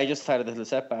 I just had a little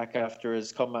setback after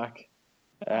his comeback.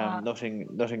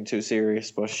 Nothing too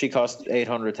serious, but she cost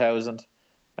 800,000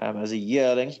 as a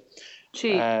yearling.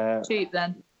 Cheap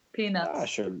then. Peanuts.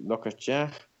 Sure, look at you.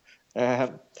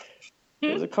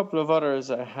 There's a couple of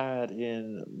others I had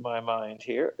in my mind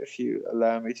here, if you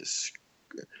allow me to.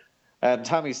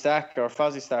 Tommy Stack, or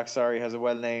Fozzie Stack, has a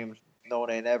well-named No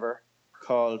Nay Never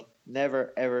called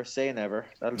Never Ever Say Never.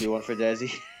 That'll be one for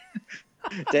Desi.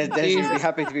 Desi will be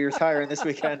happy to be retiring this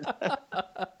weekend.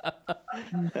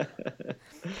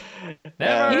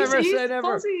 Never say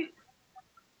never.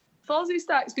 Fozzie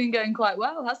Stack's been going quite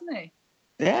well, hasn't he?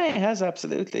 Yeah, he has,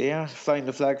 absolutely. Yeah, flying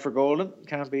the flag for Golden,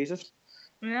 can't beat it.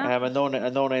 Yeah. And No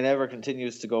Nay Never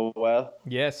continues to go well.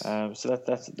 Yes. So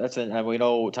that's it. And we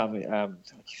know Tommy.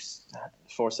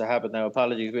 Forced to habit now.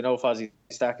 Apologies. We know Fozzie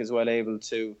Stack is well able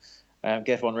to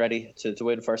get one ready to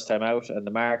win first time out, and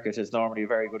the market is normally a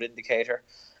very good indicator.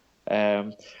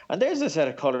 And there's a set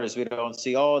of colours we don't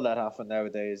see all that often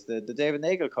nowadays. The David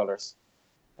Nagel colours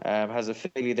has a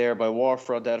filly there by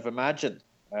Warfront out of Imagine,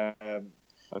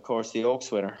 of course the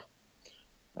Oaks winner,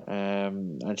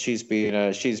 and she's been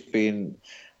a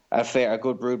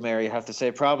good broodmare, you have to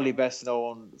say. Probably best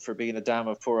known for being a dam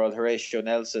of poor old Horatio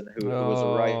Nelson, who was a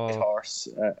right horse.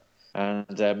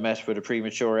 And met with a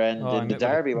premature end in the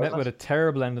Derby. Met with a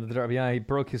terrible end in the Derby. Yeah, he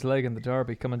broke his leg in the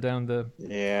Derby coming down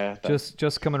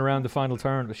just coming around the final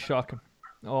turn. It was shocking,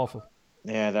 awful.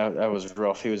 Yeah, that was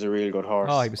rough. He was a real good horse.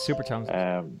 Oh, he was super talented.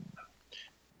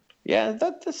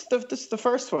 That's the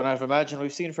first one I've imagined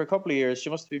we've seen for a couple of years. She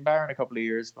must have been barren a couple of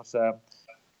years, but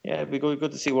it'd be good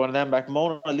to see one of them back.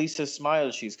 Mona Lisa Smile,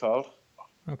 she's called.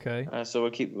 Okay. So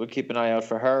we'll keep an eye out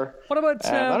for her. What about?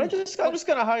 I'm just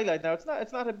going to highlight now. It's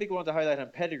not a big one to highlight on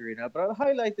pedigree now, but I'll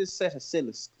highlight this set of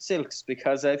silks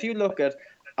because if you look at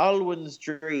Alwyn's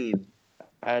Dream,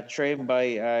 trained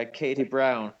by Katie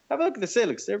Brown, have a look at the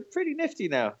silks. They're pretty nifty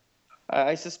now.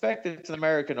 I suspect it's an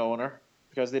American owner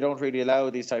because they don't really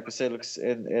allow these type of silks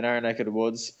in our neck of the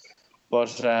woods, but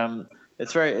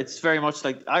it's very much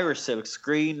like Irish silks.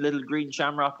 Little green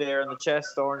shamrock there on the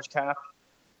chest, orange cap.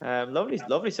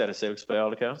 Lovely set of silks by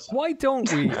all accounts. Why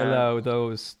don't we allow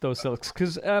those silks?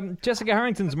 Because Jessica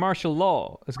Harrington's Martial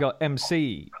Law has got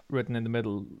MC written in the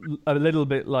middle, a little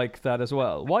bit like that as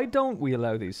well. Why don't we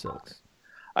allow these silks?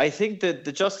 I think that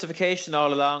the justification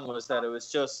all along was that it was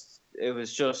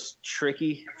just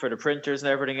tricky for the printers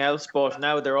and everything else. But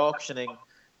now they're auctioning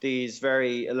these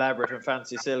very elaborate and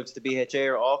fancy silks. The BHA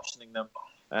are auctioning them.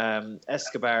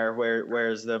 Escobar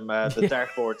wears them, the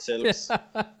dartboard silks.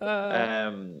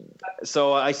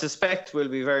 So I suspect we'll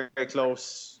be very, very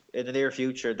close in the near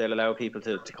future. They'll allow people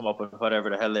to come up with whatever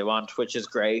the hell they want, which is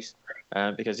great,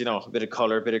 because a bit of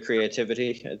colour, a bit of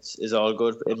creativity is all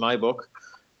good in my book.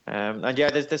 And yeah,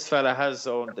 this fella has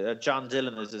owned John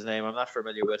Dillon is his name. I'm not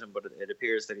familiar with him, but it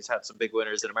appears that he's had some big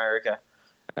winners in America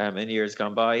in years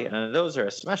gone by, and those are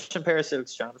a smashing pair of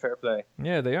silks, John. Fair play.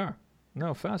 Yeah, they are.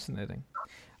 No, fascinating.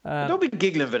 Don't be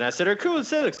giggling, Vanessa. They're cool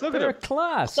silks. Look at them. They're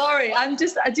class. Sorry, I'm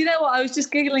just. Do you know what? I was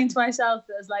just giggling to myself.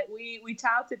 As like we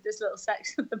touted this little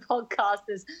section of the podcast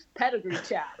as pedigree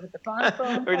chat with the Final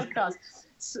Form podcast.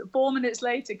 4 minutes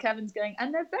later, Kevin's going,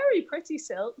 and they're very pretty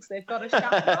silks. They've got a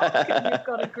shamrock and they've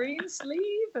got a green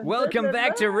sleeve. And welcome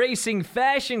back to Racing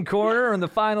Fashion Corner on the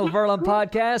Final Furlong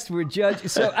podcast. We're judging.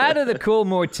 So, out of the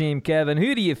Coolmore team, Kevin,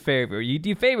 who do you favor? Do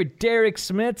you favor Derek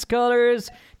Smith's colors?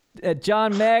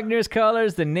 John Magner's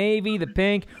colors, the navy, the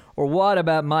pink, or what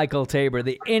about Michael Tabor?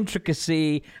 The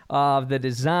intricacy of the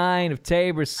design of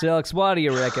Tabor silks. What do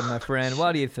you reckon, my friend?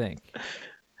 What do you think?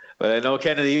 Well, I know,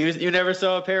 Kennedy, you never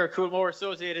saw a pair of Coolmore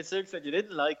Associated silks that you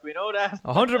didn't like. We know that.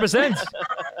 100%.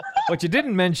 What you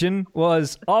didn't mention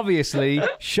was, obviously,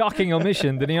 shocking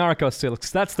omission, the Niarco silks.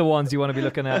 That's the ones you want to be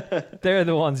looking at. They're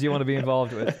the ones you want to be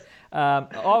involved with.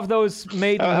 Of those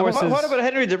maiden horses, what about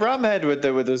Henry de Bromhead with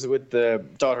the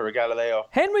daughter of Galileo?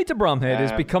 Henry de Bromhead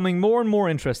is becoming more and more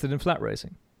interested in flat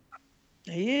racing.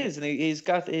 He is, and he's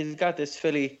got this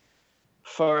filly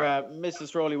for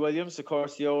Mrs. Rowley Williams, of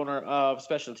course, the owner of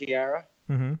Special Tiara.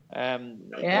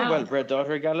 Well-bred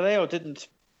daughter of Galileo didn't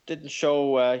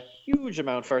show a huge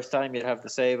amount first time, you'd have to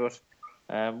say, but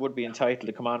would be entitled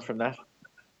to come on from that.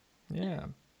 Yeah.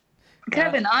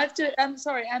 Kevin, I'm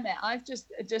sorry, Emmett. I've just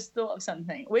thought of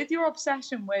something. With your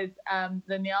obsession with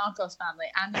the Niarchos family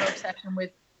and your obsession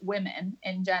with women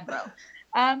in general,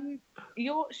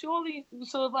 you're surely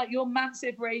sort of like your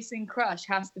massive racing crush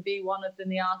has to be one of the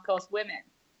Niarchos women.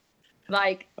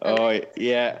 Like,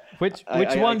 yeah. Which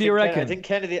one do you reckon?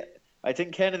 I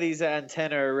think Kennedy's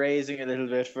antenna are raising a little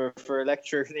bit for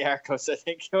Electra Niarchos. I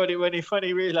think when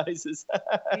he realizes.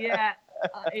 Yeah.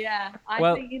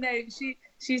 I think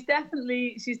she's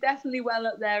definitely well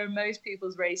up there in most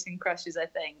people's racing crushes, I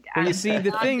think. Well, you see,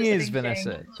 the thing is,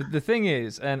 Vanessa, the thing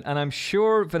is, and I'm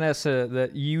sure, Vanessa,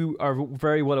 that you are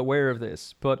very well aware of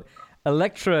this, but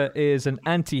Electra is an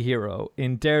anti-hero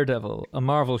in Daredevil, a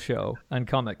Marvel show and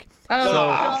comic.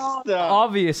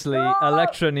 Obviously,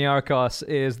 Electra Niarchos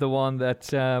is the one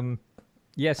that,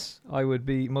 yes, I would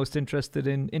be most interested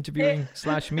in interviewing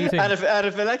 / meeting. And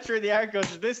if Electra Niarchos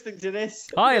is listening to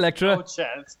this, hi Electra. No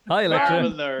chance. Hi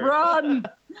Electra. Run.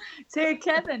 So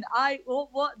Kevin,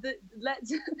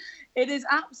 it is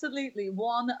absolutely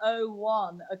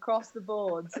 101 across the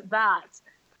board that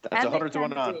that's 100 to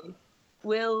 1 on.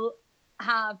 Will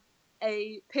have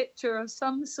a picture of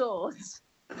some sort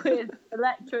with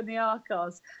Electra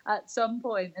Niarchos at some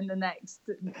point in the next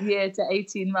year to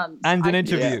 18 months. And an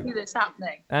interview. I can see this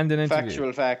happening. And an interview.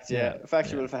 Factual fact,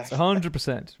 Factual fact.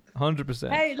 100%.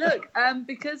 Hey, look,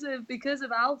 because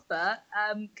of Alpha,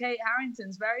 Kate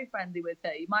Harrington's very friendly with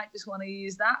her. You might just want to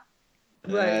use that.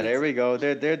 There we go.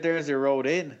 There's your road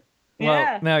in.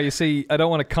 Well, now you see, I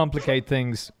don't want to complicate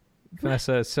things,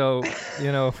 Vanessa, so,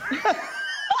 you know...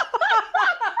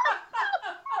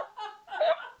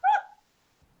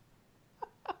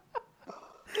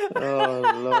 Oh,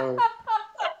 Lord.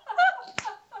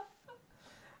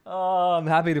 Oh, I'm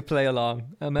happy to play along.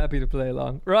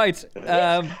 Right.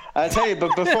 I'll tell you,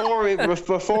 but before we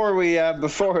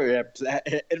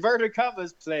inverted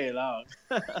commas play along.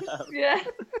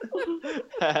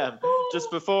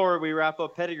 Just before we wrap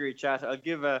up pedigree chat, I'll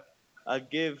give a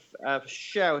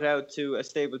shout out to a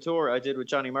stable tour I did with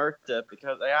Johnny Murta,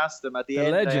 because I asked him at the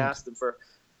end. Legend. I asked him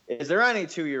is there any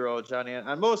 2-year-old, Johnny?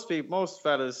 And most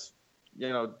fellas, you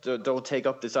know, don't take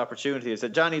up this opportunity. I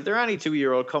said, Johnny, is there any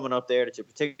 2-year-old coming up there that you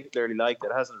particularly like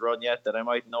that hasn't run yet that I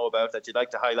might know about that you'd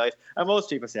like to highlight? And most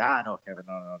people say, no, Kevin,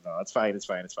 no, it's fine,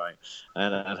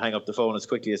 and hang up the phone as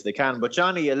quickly as they can. But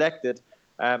Johnny elected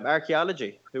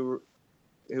Archaeology, who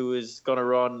is going to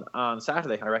run on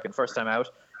Saturday, I reckon, first time out.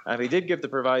 And he did give the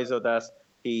proviso that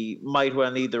he might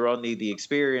well need the run, need the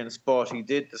experience, but he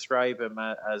did describe him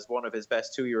as one of his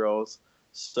best 2-year-olds.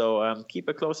 So keep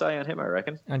a close eye on him, I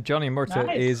reckon. And Johnny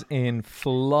Murta is in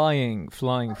flying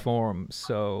form,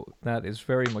 so that is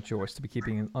very much yours to be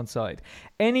keeping on side.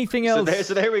 Anything else?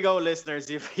 So there we go, listeners.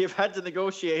 You've had to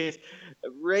negotiate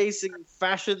racing,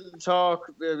 fashion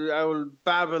talk. I will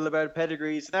babble about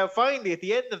pedigrees. Now, finally, at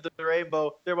the end of the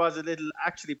rainbow, there was a little,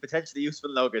 actually potentially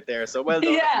useful nugget there. So well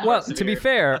done. Yeah. Well, to be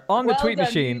fair, on the tweet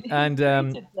machine,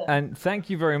 and thank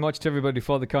you very much to everybody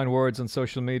for the kind words on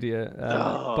social media.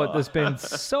 But there's been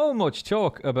so much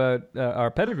talk about our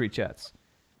pedigree chats,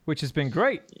 which has been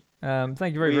great.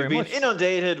 Thank you very much. We've been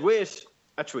inundated with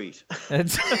a tweet.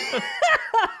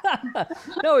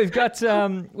 No,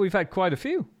 we've had quite a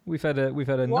few. We've had a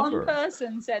number. One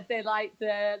person said they liked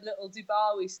the little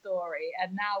Dubawi story,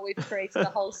 and now we've created a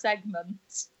whole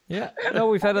segment. Yeah, no,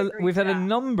 we've had a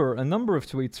number of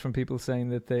tweets from people saying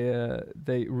that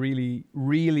they really,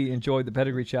 really enjoyed the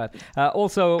pedigree chat.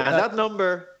 Also, and that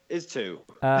number is 2.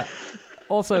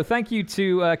 Also, thank you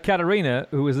to Katarina,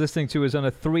 who was listening to us on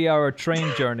a 3-hour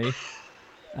train journey,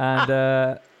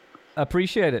 and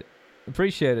appreciate it.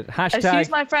 Hashtag. She's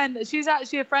my friend. She's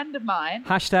actually a friend of mine.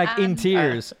 Hashtag in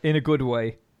tears in a good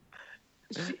way.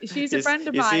 She's a friend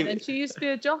of mine, and she used to be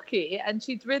a jockey, and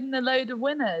she'd ridden a load of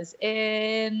winners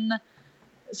in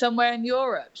somewhere in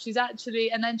Europe. She's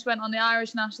actually, and then she went on the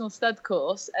Irish National Stud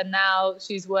course, and now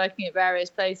she's working at various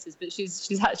places. But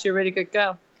she's actually a really good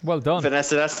girl. Well done,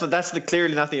 Vanessa. That's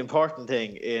clearly not the important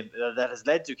thing that has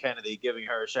led to Kennedy giving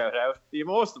her a shout out. The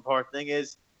most important thing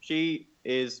is she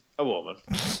is a woman.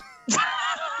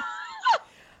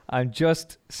 I'm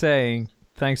just saying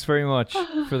Thanks very much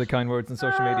for the kind words on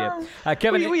social media.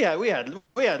 Kevin, we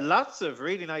had lots of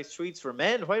really nice tweets for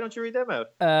men. Why don't you read them out?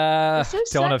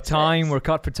 Don't have time. We're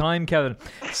caught for time, Kevin.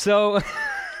 So,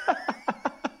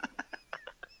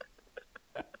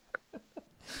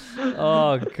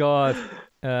 oh God.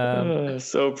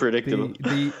 So predictable.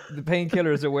 The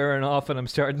painkillers are wearing off, and I'm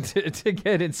starting to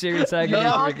get in serious agony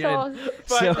again.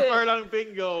 Furlong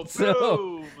bingo.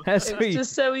 So, it's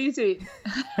just so easy.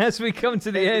 As we come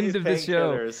to the end of the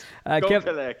show,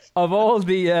 collect. of all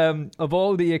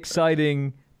the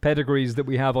exciting pedigrees that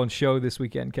we have on show this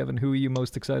weekend, Kevin, who are you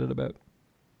most excited about?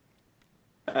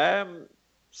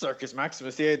 Circus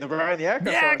Maximus, the Brian the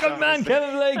Actor. Yeah, good man,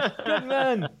 Kevin Blake. Good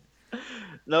man.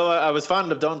 No, I was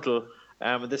fond of Duntle.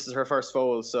 This is her first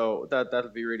foal, so that'll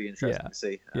be really interesting to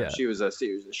see. She was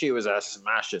a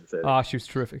smashing film. Oh, she was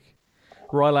terrific.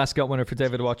 Royal Ascot winner for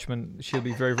David Watchman. She'll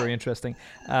be very, very interesting.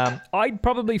 I'd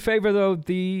probably favour though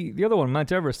the other one,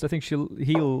 Mount Everest. I think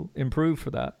he'll improve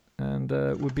for that, and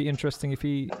would be interesting if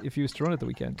he was to run at the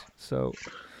weekend. So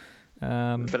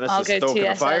I'll go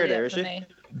T.S. Eliot for me.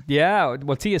 Yeah,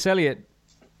 well, T.S. Eliot,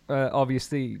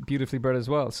 obviously beautifully bred as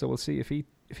well. So we'll see if he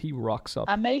rocks up.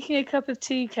 I'm making a cup of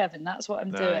tea, Kevin. That's what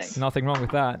I'm doing. Nothing wrong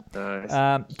with that.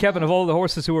 Nice. Kevin, of all the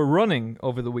horses who are running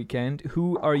over the weekend,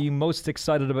 who are you most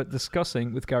excited about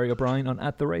discussing with Gary O'Brien on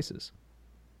At the Races?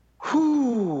 It's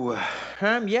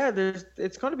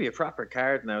going to be a proper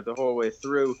card now the whole way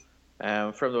through.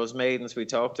 From those maidens we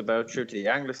talked about through to the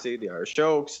Anglesey, the Irish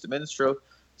Oaks, the Minstrel,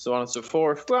 so on and so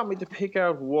forth. If you want me to pick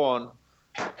out one,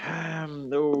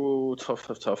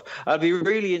 tough. I'll be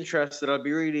really interested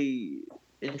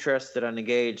and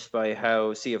engaged by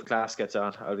how Sea of Class gets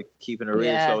on. I'll be keeping a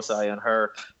really close eye on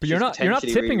her. But you're not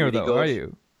tipping her though, are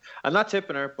you? I'm not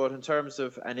tipping her, but in terms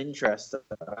of an interest,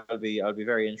 I'll be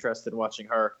very interested in watching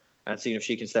her and seeing if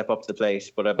she can step up to the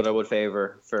plate. But I would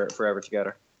favour Forever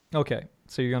Together. Okay,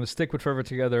 so you're going to stick with Forever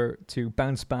Together to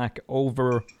bounce back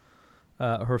over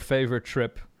her favourite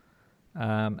trip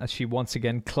as she once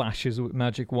again clashes with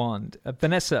Magic Wand.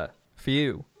 Vanessa, for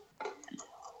you.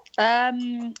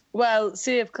 Well,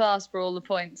 Sea of Class for all the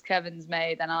points Kevin's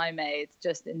made and I made,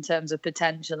 just in terms of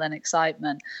potential and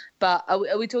excitement. But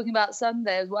are we talking about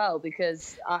Sunday as well?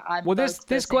 Because I'm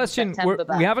this question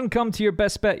we haven't come to your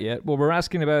best bet yet. What we're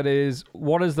asking about is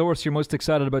what is the horse you're most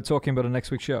excited about talking about on next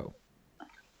week's show?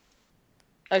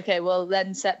 Okay, well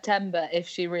then September if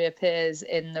she reappears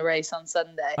in the race on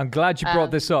Sunday. I'm glad you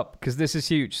brought this up because this is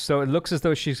huge. So it looks as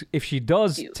though if she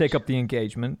does take up the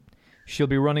engagement, she'll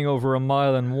be running over 1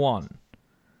 mile and 1.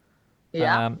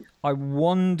 Yeah. I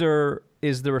wonder,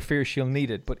 is there a fear she'll need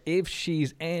it? But if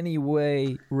she's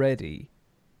anyway ready,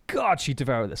 God, she'd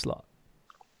devour this lot.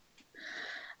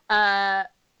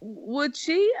 Would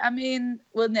she? I mean,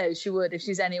 well, no, she would if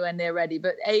she's anywhere near ready.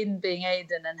 But Aiden being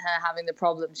Aiden and her having the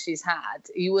problems she's had,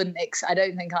 you wouldn't. I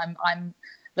don't think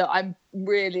I'm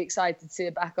really excited to see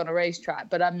her back on a racetrack.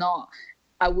 But I'm not.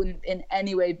 I wouldn't in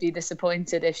any way be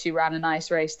disappointed if she ran a nice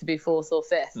race to be 4th or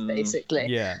 5th, basically.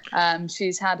 Yeah.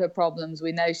 She's had her problems.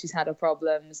 We know she's had her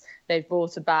problems. They've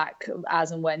brought her back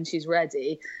as and when she's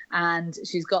ready, and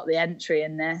she's got the entry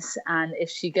in this. And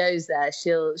if she goes there,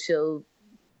 she'll.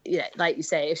 Yeah, like you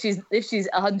say, if she's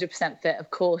 100% fit,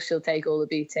 of course she'll take all the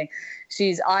beating.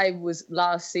 I was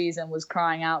last season was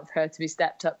crying out for her to be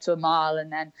stepped up to 1 mile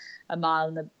and then 1.25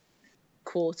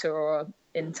 miles or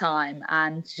in time,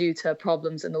 and due to her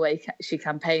problems and the way she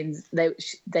campaigns,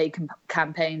 they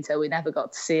campaigned her. We never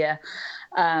got to see her.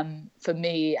 For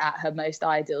me, at her most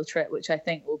ideal trip, which I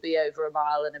think will be over 1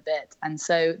 mile and a bit, and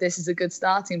so this is a good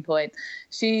starting point.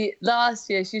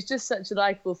 Last year, she's just such a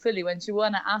likeable filly. When she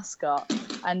won at Ascot,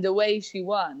 and the way she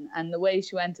won and the way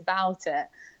she went about it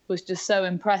was just so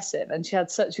impressive, and she had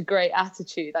such a great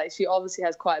attitude. Like, she obviously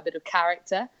has quite a bit of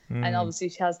character, and obviously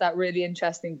she has that really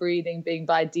interesting breeding, being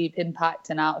by Deep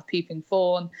Impact and out of Peeping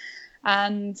Fawn,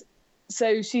 and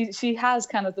so she has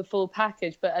kind of the full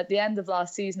package. But at the end of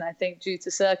last season, I think due to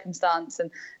circumstance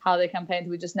and how they campaigned,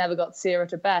 we just never got to see her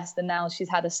at her best, and now she's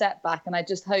had a setback, and I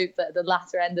just hope that at the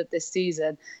latter end of this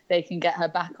season they can get her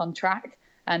back on track,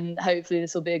 and hopefully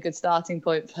this will be a good starting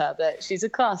point for her. But she's a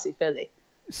classy filly.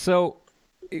 So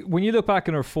when you look back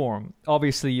in her form,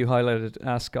 obviously you highlighted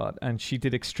Ascot, and she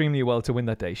did extremely well to win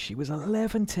that day. She was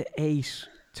 11-8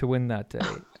 to win that day.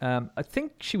 I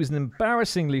think she was an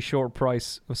embarrassingly short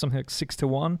price of something like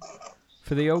 6-1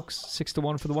 for the Oaks,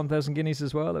 6-1 for the 1,000 guineas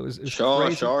as well. It was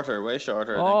shorter, way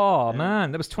shorter. Oh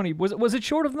man, that was 20. Was it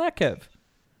shorter than that, Kev?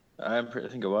 I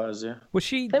think it was. Yeah. Was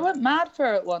she? They went mad for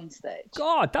her at one stage.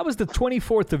 God, that was the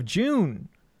 24th of June.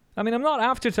 I mean, I'm not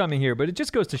after timing here, but it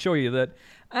just goes to show you that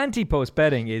anti-post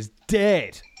betting is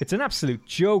dead. It's an absolute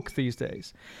joke these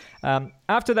days.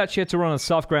 After that, she had to run on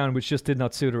soft ground, which just did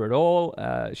not suit her at all.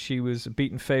 She was a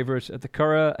beaten favourite at the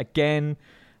Curragh again.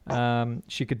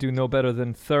 She could do no better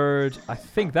than third. I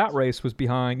think that race was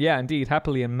behind, indeed,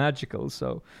 Happily and Magical,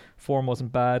 so form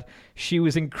wasn't bad. She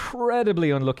was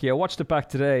incredibly unlucky. I watched it back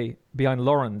today behind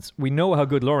Lawrence. We know how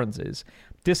good Lawrence is.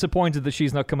 Disappointed that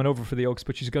she's not coming over for the Oaks,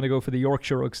 but she's going to go for the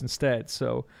Yorkshire Oaks instead.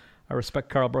 So I respect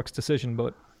Carl Burke's decision,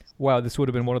 but wow, this would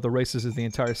have been one of the races of the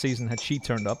entire season had she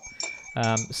turned up.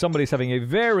 Somebody's having a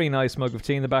very nice mug of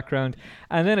tea in the background.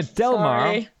 And then at Del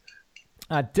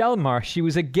Mar, she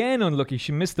was again unlucky.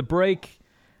 She missed the break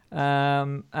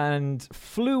and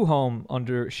flew home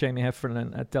under Shamie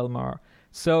Heffernan at Del Mar.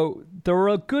 So there were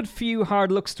a good few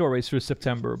hard luck stories for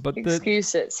September, but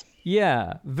excuses.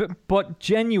 But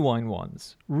genuine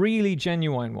ones, really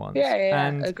genuine ones. Yeah,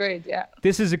 and agreed. Yeah,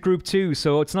 this is a Group 2,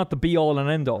 so it's not the be all and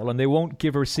end all, and they won't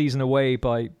give her season away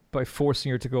by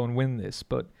forcing her to go and win this.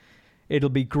 But it'll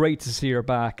be great to see her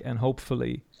back, and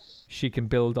hopefully she can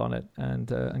build on it and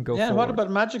go forward. Yeah, what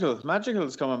about Magical?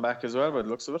 Magical's coming back as well by the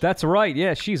looks of it. That's right,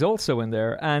 yeah, she's also in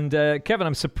there. And Kevin,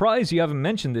 I'm surprised you haven't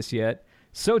mentioned this yet.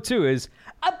 So too is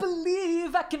I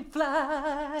Believe I Can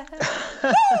Fly.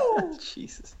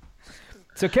 Jesus.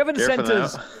 So Kevin sent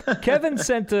us. By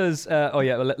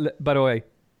the way,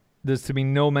 there's to be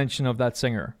no mention of that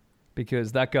singer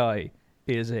because that guy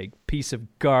is a piece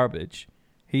of garbage.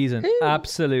 He's an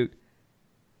absolute.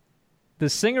 The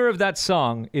singer of that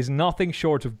song is nothing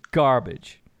short of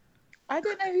garbage. I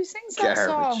don't know who sings that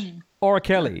song. R.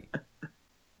 Kelly.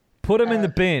 Put him in the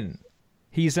bin.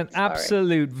 He's an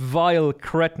absolute vile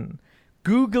cretin.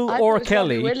 Google R.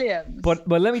 Kelly. But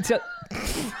let me tell.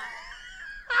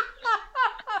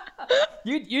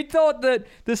 You thought that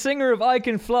the singer of I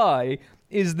Can Fly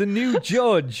is the new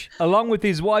judge, along with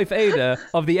his wife Ada,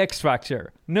 of the X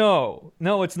Factor. No,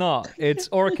 it's not. It's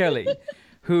R. Kelly,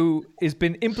 who has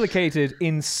been implicated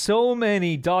in so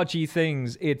many dodgy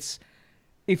things.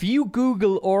 If you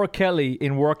Google R. Kelly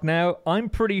in work now, I'm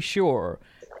pretty sure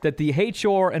that the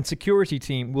HR and security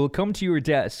team will come to your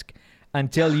desk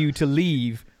and tell you to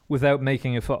leave without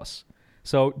making a fuss.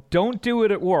 So don't do it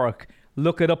at work.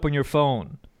 Look it up on your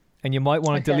phone. And you might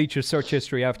want to delete your search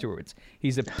history afterwards.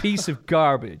 He's a piece of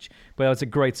garbage. But it's a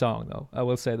great song, though. I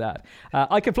will say that.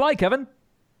 I Can Fly, Kevin.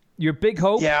 Your big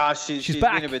hope. Yeah, she's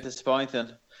back. Been a bit disappointing.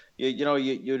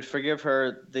 You'd forgive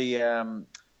her the...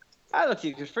 look,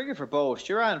 you could forgive her both.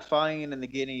 She ran fine in the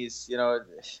Guineas.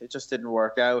 It just didn't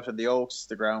work out. And the Oaks,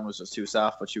 the ground was just too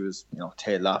soft, but she was,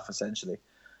 tailed off, essentially.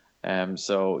 I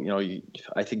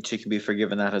think she can be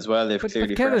forgiven that as well. They've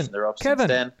clearly freshened her up since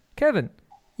then. Kevin,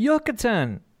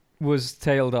 Yucatan was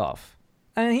tailed off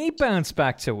and he bounced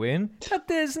back to win.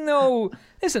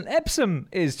 Listen, Epsom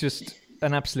is just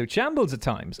an absolute shambles at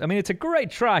times. I mean, it's a great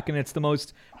track and it's the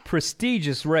most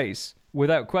prestigious race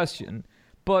without question,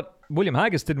 but William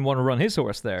Haggis didn't want to run his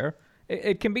horse there.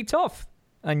 It can be tough,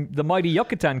 and the mighty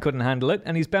Yucatan couldn't handle it,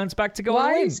 and he's bounced back to go and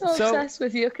win. Why are you so obsessed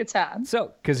with Yucatan?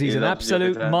 So because he's an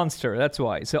absolute monster, that's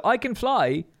why. So I Can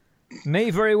Fly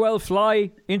may very well fly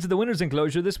into the winner's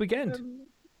enclosure this weekend.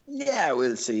 Yeah,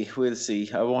 we'll see.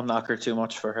 I won't knock her too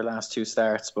much for her last two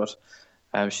starts, but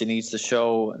she needs to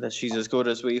show that she's as good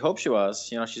as we hope she was.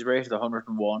 She's rated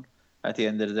 101 at the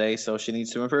end of the day, so she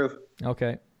needs to improve.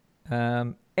 Okay.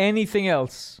 Anything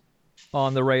else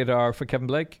on the radar for Kevin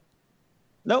Blake?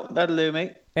 No, that'll do,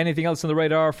 mate. Anything else on the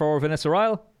radar for Vanessa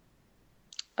Ryle?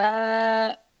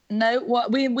 No. What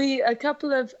we a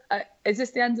couple of. Is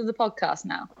this the end of the podcast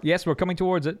now? Yes, we're coming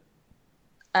towards it.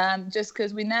 Just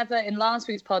because in last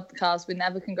week's podcast, we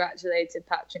never congratulated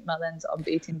Patrick Mullins on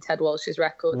beating Ted Walsh's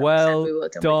record. Well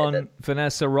done,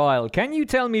 Vanessa Ryle. Can you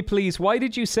tell me, please, why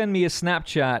did you send me a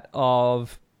Snapchat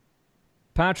of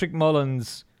Patrick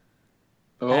Mullins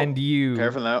and you?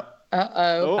 Careful now.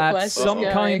 At some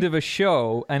kind of a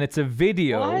show, and it's a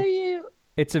video. Why are you?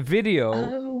 It's a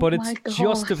video, but it's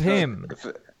just of him.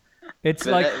 It's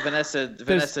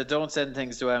Vanessa, don't send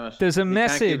things to Emmett. There's a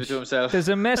message. He can't keep it to himself. There's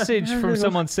a message from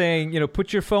someone saying,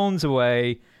 put your phones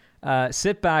away,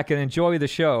 sit back and enjoy the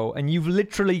show. And you've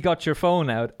literally got your phone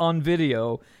out on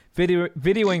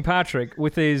videoing Patrick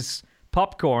with his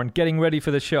popcorn, getting ready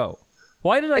for the show.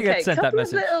 Why did I get sent that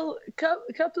message?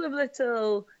 Couple of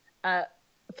little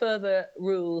further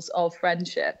rules of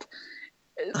friendship.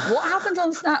 What happens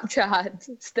on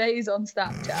Snapchat stays on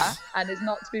Snapchat and is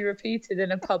not to be repeated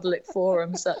in a public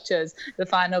forum such as the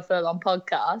Final Furlong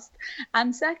podcast.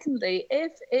 And secondly,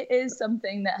 if it is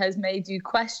something that has made you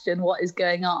question what is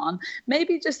going on,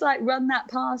 maybe just run that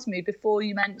past me before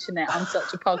you mention it on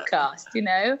such a podcast,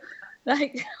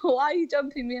 Like, why are you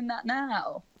jumping me in that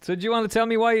now? So do you want to tell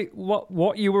me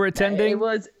what you were attending? It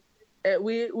was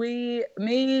we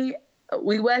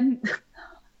went.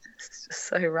 It's just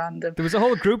so random. There was a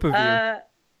whole group of you.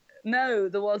 No,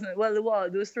 there wasn't. Well, there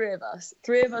was. There was three of us.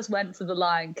 Three of us went to The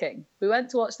Lion King. We went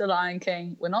to watch The Lion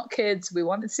King. We're not kids. We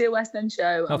wanted to see a West End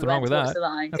show. Nothing wrong with that.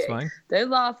 That's fine.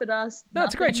 Don't laugh at us. No,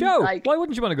 it's a great show. Why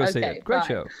wouldn't you want to go see it? Great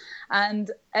show.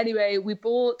 And anyway, we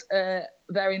bought a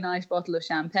very nice bottle of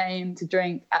champagne to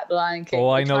drink at The Lion King.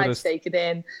 I tried noticed. to take it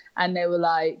in, and they were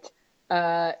like,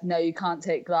 no, you can't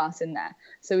take glass in there.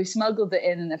 So we smuggled it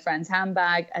in a friend's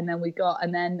handbag, and then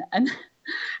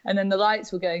and then the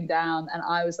lights were going down, and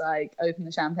I was like, open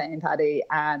the champagne, Paddy,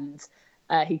 and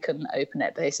he couldn't open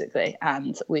it, basically.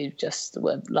 And we just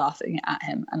were laughing at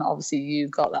him. And obviously you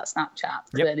got that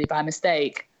Snapchat, clearly by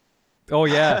mistake. Oh,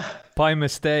 yeah, by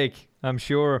mistake, I'm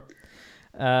sure.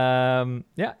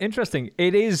 Yeah, interesting.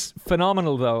 It is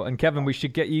phenomenal, though. And Kevin, we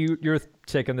should get your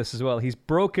take on this as well. He's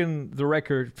broken the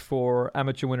record for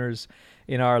amateur winners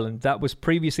in Ireland. That was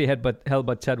previously held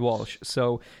by Ted Walsh.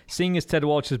 So seeing as Ted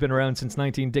Walsh has been around since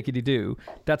 19-dickety-doo,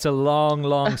 that's a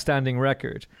long standing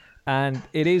record. And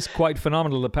it is quite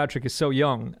phenomenal that Patrick is so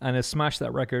young and has smashed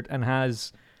that record and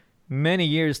has many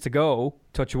years to go,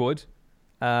 touch wood,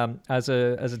 as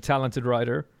a talented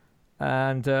rider.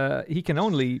 And he can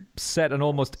only set an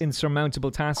almost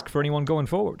insurmountable task for anyone going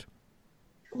forward.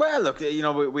 Well, look,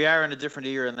 we are in a different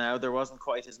era now. There wasn't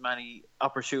quite as many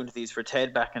opportunities for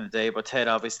Ted back in the day, but Ted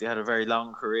obviously had a very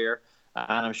long career,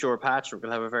 and I'm sure Patrick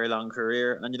will have a very long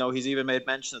career. And, he's even made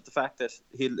mention of the fact that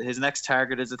his next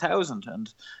target is 1,000. And,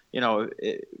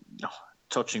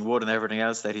 touching wood and everything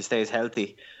else, that he stays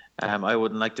healthy. I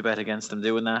wouldn't like to bet against him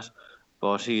doing that.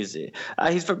 But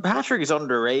Patrick is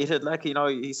underrated. Like,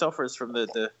 he suffers from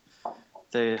the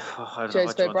Joseph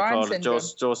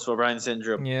O'Brien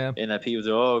syndrome. Yeah. In that people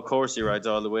go, of course he rides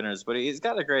all the winners, but he's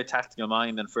got a great tactical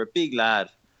mind, and for a big lad,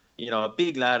 a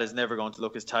big lad is never going to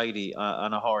look as tidy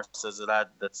on a horse as a lad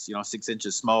that's 6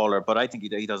 inches smaller. But I think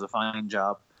he does a fine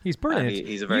job. He's brilliant.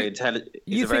 He's a very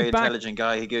intelligent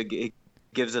guy. He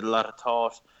gives it a lot of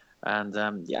thought, and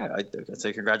I'd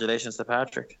say congratulations to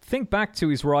Patrick. Think back to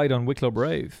his ride on Wicklow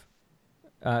Brave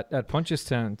at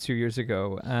Punchestown 2 years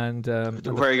ago, and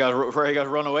where he got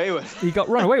run away with. He got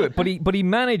run away with, but he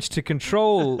managed to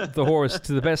control the horse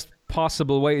to the best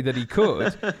possible way that he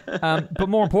could. But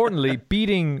more importantly,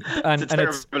 beating and it's a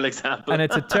terrible example. And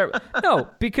it's a terrible no,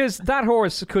 because that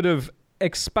horse could have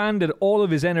expanded all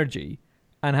of his energy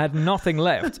and had nothing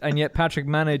left, and yet Patrick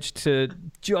managed to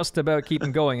just about keep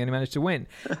him going, and he managed to win.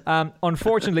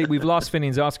 Unfortunately, we've lost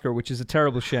Finian's Oscar, which is a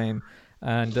terrible shame.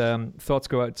 And thoughts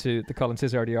go out to the Colin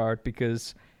Tizard yard,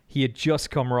 because he had just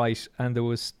come right and there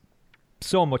was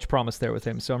so much promise there with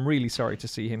him. So I'm really sorry to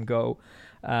see him go.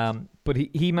 But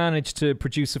he managed to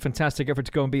produce a fantastic effort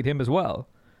to go and beat him as well,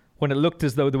 when it looked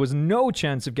as though there was no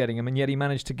chance of getting him. And yet he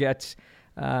managed to get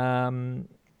Bacardi's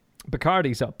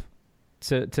up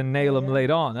to nail him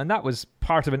late on. And that was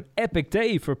part of an epic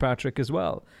day for Patrick as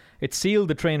well. It sealed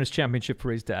the Trainers' Championship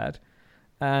for his dad.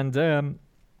 And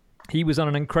he was on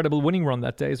an incredible winning run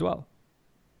that day as well.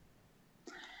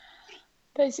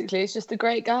 Basically, he's just a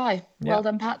great guy. Yeah. Well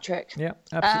done, Patrick. Yeah,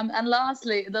 absolutely. And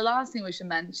lastly, the last thing we should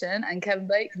mention, and Kevin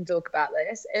Blake can talk about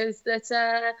this, is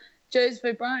that Joseph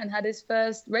O'Brien had his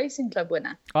first racing club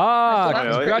winner.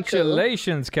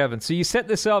 Congratulations, cool. Kevin. So you set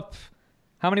this up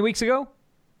how many weeks ago?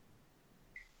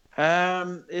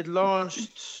 It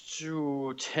launched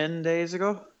 10 days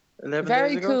ago. 11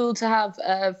 Very days ago. cool to have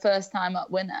a first time up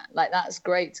winner. Like, that's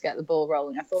great to get the ball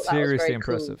rolling. I thought that was very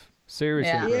impressive. Cool.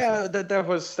 Seriously impressive. Yeah,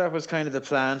 that was kind of the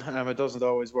plan. It doesn't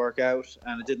always work out,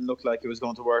 and it didn't look like it was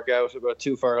going to work out. About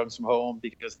 2 furlongs from home,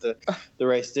 because the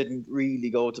race didn't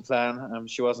really go to plan.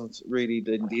 She wasn't really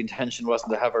the intention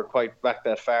wasn't to have her quite back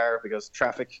that far, because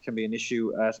traffic can be an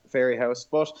issue at Fairyhouse.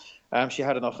 But she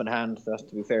had enough in hand, that,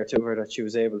 to be fair to her, that she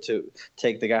was able to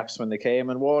take the gaps when they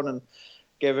came and won, and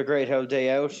gave a great old day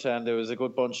out. And there was a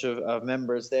good bunch of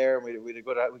members there. We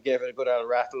gave it a good old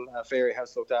rattle.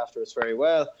 Fairyhouse looked after us very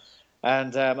well.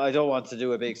 And I don't want to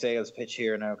do a big sales pitch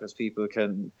here now, because people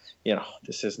can,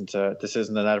 this isn't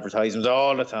an advertisement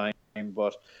all the time.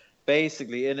 But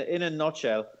basically, in a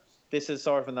nutshell, this is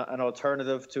sort of an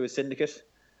alternative to a syndicate.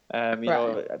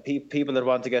 People that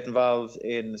want to get involved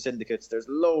in syndicates, there's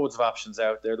loads of options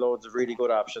out there, loads of really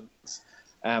good options.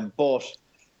 But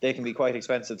they can be quite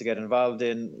expensive to get involved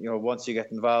in. Once you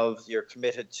get involved, you're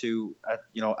committed to,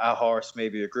 a horse,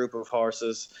 maybe a group of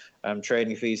horses.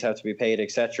 Training fees have to be paid,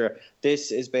 etc.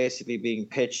 This is basically being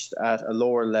pitched at a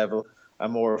lower level, a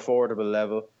more affordable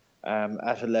level,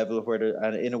 at a level where,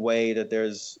 in a way that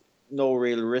there's no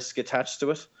real risk attached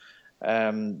to it.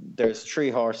 There's 3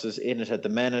 horses in it at the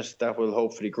minute that will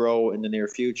hopefully grow in the near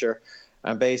future.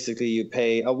 And basically you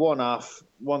pay a one-off,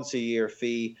 once-a-year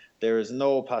fee. There is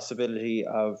no possibility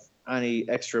of any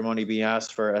extra money being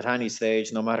asked for at any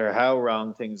stage, no matter how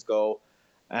wrong things go.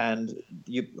 And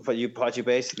what you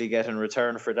basically get in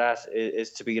return for that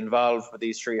is to be involved with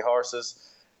these 3 horses.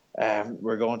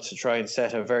 We're going to try and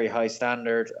set a very high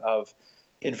standard of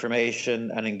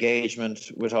information and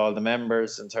engagement with all the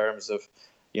members in terms of,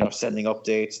 sending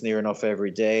updates near enough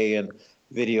every day and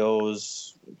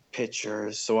videos,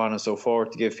 pictures, so on and so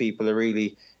forth, to give people a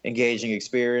really engaging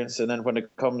experience. And then when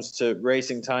it comes to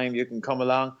racing time, you can come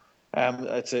along.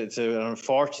 It's an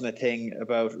unfortunate thing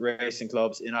about racing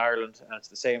clubs in Ireland, and it's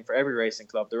the same for every racing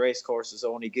club. The race courses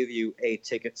only give you 8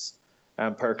 tickets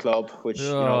per club, which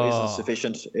isn't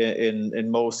sufficient in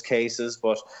most cases,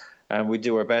 but we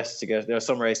do our best to get.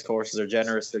 Some race courses are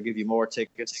generous; they'll give you more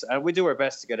tickets, and we do our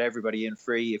best to get everybody in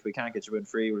free. If we can't get you in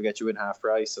free, we'll get you in half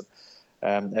price,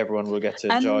 and everyone will get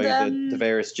to enjoy the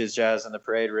various jazz and the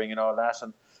parade ring and all that.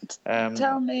 And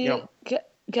tell me,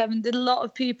 Kevin, did a lot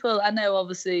of people? I know,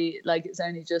 obviously, it's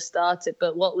only just started,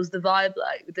 but what was the vibe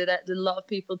like? Did a lot of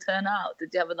people turn out?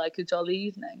 Did you have a jolly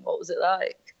evening? What was it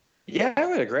like? Yeah,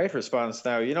 we had a great response.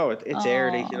 Now, it's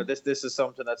early. This is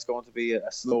something that's going to be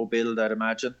a slow build, I'd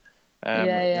imagine.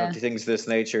 Things of this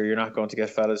nature, you're not going to get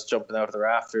fellas jumping out of the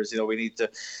rafters.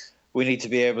 We need to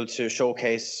be able to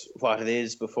showcase what it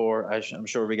is before. I'm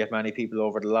sure we get many people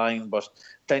over the line, but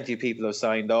plenty of people have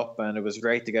signed up, and it was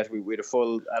great to get. We had a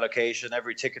full allocation.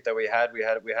 Every ticket that we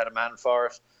had a man for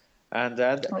it, and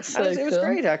it was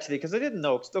great actually, because I didn't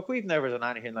know. Look, we've never done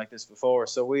anything like this before,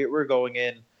 so we're going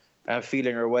in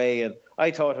feeling our way, and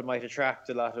I thought it might attract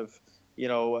a lot of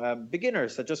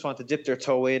beginners that just want to dip their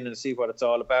toe in and see what it's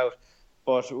all about.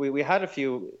 But we had a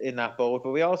few in that boat, but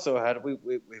we also had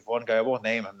we've one guy. I won't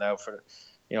name him now for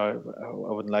I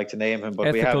wouldn't like to name him, but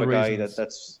ethical we have a guy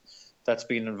reasons. that's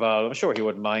been involved. I'm sure he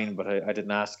wouldn't mind, but I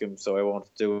didn't ask him, so I won't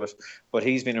do it. But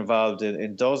he's been involved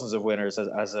in dozens of winners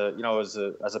as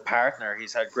a partner.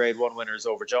 He's had Grade 1 winners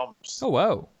over jumps. Oh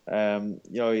wow!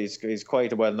 He's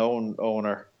quite a well-known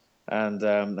owner.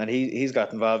 And he's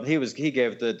got involved. He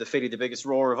gave the filly the biggest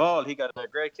roar of all. He got a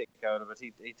great kick out of it.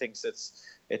 He thinks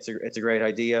it's a great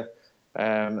idea,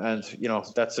 and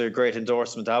that's a great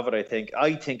endorsement of it.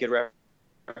 I think it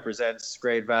represents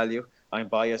great value. I'm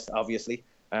biased, obviously.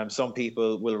 Some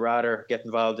people will rather get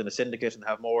involved in a syndicate and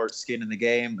have more skin in the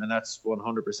game, and that's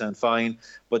 100% fine.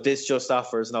 But this just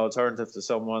offers an alternative to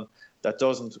someone that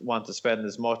doesn't want to spend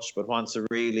as much but wants a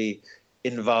really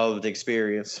involved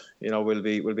experience. We'll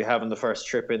be having the first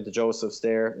trip into Joseph's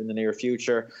there in the near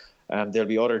future. There'll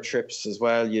be other trips as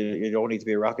well. You don't need to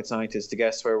be a rocket scientist to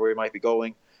guess where we might be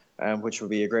going, which will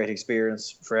be a great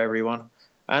experience for everyone.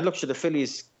 And look, the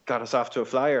fillies got us off to a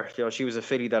flyer. She was a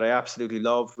filly that I absolutely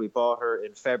loved. We bought her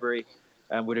in February,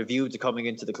 with a view to coming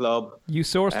into the club. You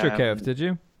sourced her, Kev, did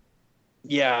you?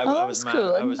 Yeah, I was mad.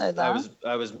 Cool.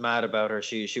 I was mad about her.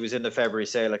 She was in the February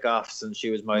sale at Goffs, and she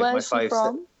was my Where's she 5.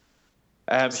 from?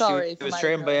 She's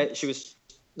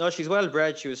well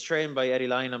bred. She was trained by Eddie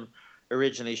Lynham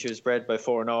originally. She was bred by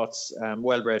 4 Noughts,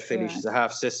 well bred filly. She's a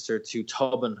half sister to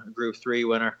Tubman, a Group 3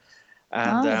 winner.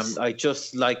 And nice. I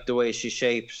just liked the way she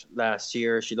shaped last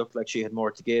year. She looked like she had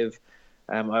more to give.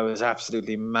 I was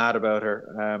absolutely mad about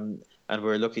her. And we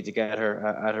were lucky to get her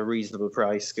at a reasonable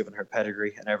price, given her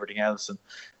pedigree and everything else.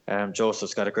 And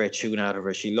Joseph's got a great tune out of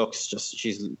her. She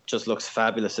just looks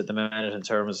fabulous at the minute in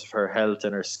terms of her health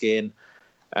and her skin.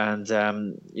 And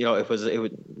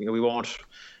we won't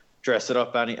dress it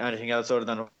up anything else other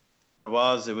than it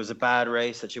was. It was a bad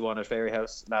race that she won at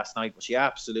Fairyhouse last night, but she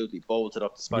absolutely bolted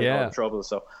up despite all the trouble.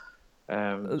 So,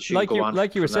 like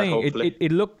you were saying,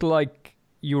 it looked like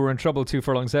you were in trouble 2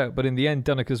 furlongs out, but in the end,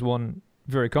 Donica's won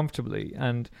very comfortably.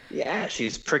 And yeah,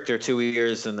 she's pricked her 2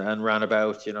 ears and ran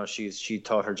about. She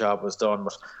thought her job was done,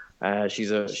 but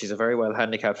she's a very well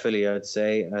handicapped filly, I'd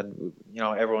say, and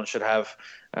everyone should have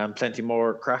plenty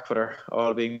more crack with her,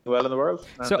 all being well in the world.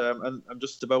 And I'm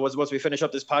just about once we finish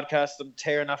up this podcast, I'm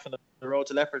tearing off on the road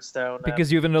to Leopardstown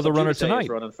because you have another runner tonight.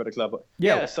 Running for the club.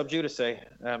 Yeah, Subjudice,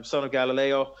 son of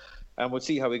Galileo, and we'll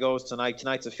see how he goes tonight.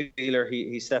 Tonight's a feeler.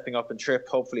 He's stepping up in trip.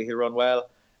 Hopefully he'll run well.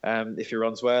 If he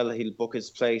runs well, he'll book his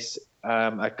place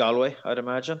at Galway, I'd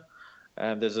imagine.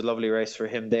 There's a lovely race for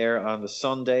him there on the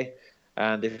Sunday.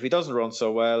 And if he doesn't run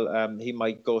so well, he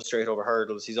might go straight over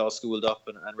hurdles. He's all schooled up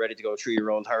and ready to go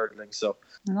 3-year-old hurdling. So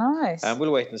nice.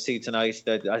 We'll wait and see tonight.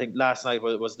 That I think last night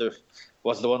was the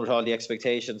one with all the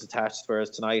expectations attached. Whereas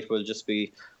tonight we'll just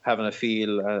be having a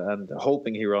feel and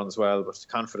hoping he runs well, but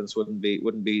confidence wouldn't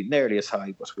be nearly as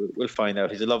high. But we'll find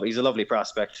out. He's a lovely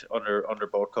prospect under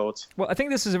both codes. Well, I think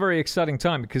this is a very exciting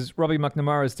time because Robbie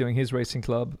McNamara is doing his racing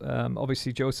club.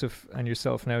 Obviously, Joseph and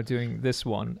yourself now doing this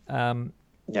one.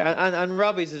 Yeah, and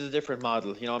Robbie's is a different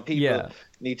model, and people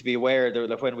need to be aware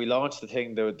that when we launched the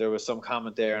thing, there was some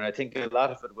comment there, and I think a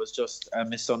lot of it was just a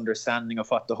misunderstanding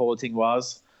of what the whole thing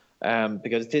was,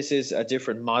 because this is a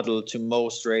different model to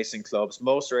most racing clubs.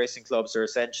 Most racing clubs are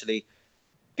essentially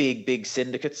big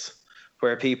syndicates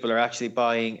where people are actually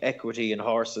buying equity in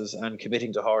horses and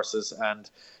committing to horses and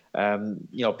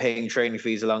paying training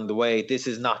fees along the way. This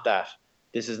is not that.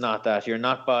 You're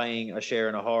not buying a share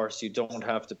in a horse. You don't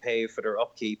have to pay for their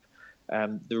upkeep.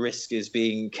 The risk is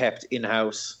being kept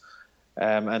in-house.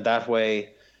 And that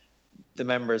way, the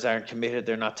members aren't committed.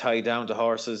 They're not tied down to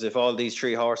horses. If all these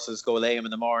 3 horses go lame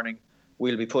in the morning,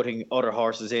 we'll be putting other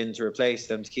horses in to replace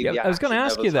them to keep the action. I was going to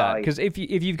ask you that, because if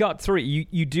you've got 3,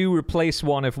 you do replace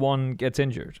one if one gets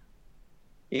injured.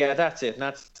 Yeah, that's it. And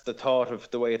that's the thought of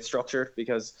the way it's structured,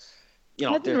 because,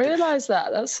 I didn't realise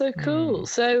that. That's so cool.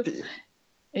 So...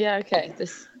 Yeah. Okay.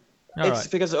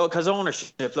 Because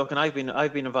ownership. Look, and I've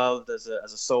been involved as a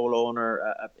sole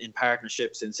owner in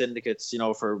partnerships in syndicates,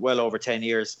 for well over 10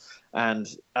 years, and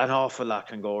an awful lot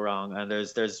can go wrong, and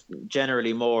there's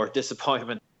generally more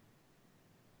disappointment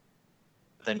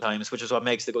than times, which is what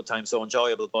makes the good times so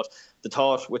enjoyable. But the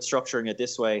thought with structuring it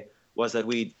this way was that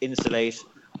we'd insulate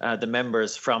the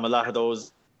members from a lot of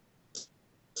those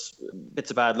bits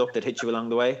of bad luck that hit you along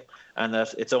the way, and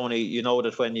that it's only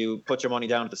that when you put your money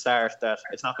down at the start that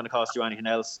it's not going to cost you anything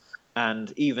else,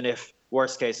 and even if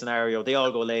worst case scenario they all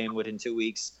go lame within 2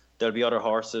 weeks, there'll be other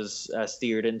horses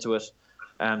steered into it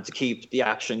to keep the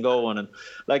action going. And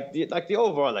the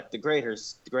overall, the greater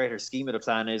scheme of the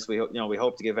plan is we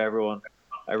hope to give everyone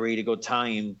a really good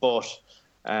time, but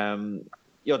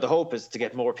the hope is to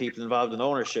get more people involved in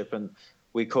ownership, and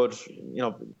we could,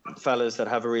 fellas that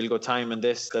have a really good time in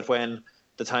this, that when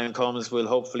the time comes, we'll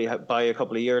hopefully buy a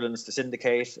couple of yearlings to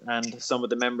syndicate, and some of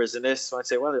the members in this might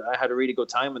say, well, I had a really good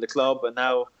time in the club, and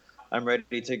now I'm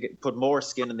ready to put more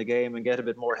skin in the game and get a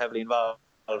bit more heavily involved.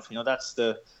 That's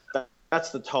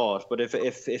the thought. But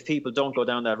if people don't go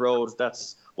down that road,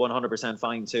 that's 100%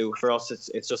 fine too. For us,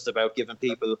 it's just about giving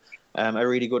people a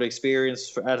really good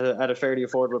experience at a fairly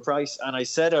affordable price. And I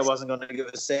said I wasn't going to give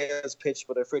a sales pitch,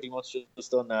 but I pretty much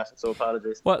just done that. So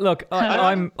apologies. Well, look,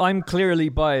 I'm clearly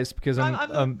biased because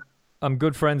I'm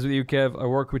good friends with you, Kev. I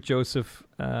work with Joseph,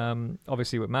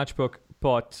 obviously with Matchbook,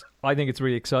 but I think it's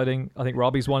really exciting. I think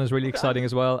Robbie's one is really exciting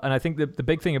as well. And I think the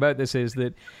big thing about this is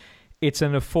that it's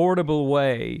an affordable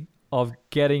way of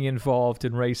getting involved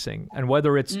in racing, and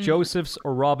whether it's Joseph's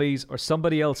or Robbie's or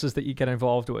somebody else's that you get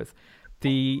involved with,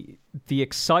 the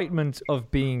excitement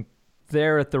of being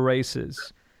there at the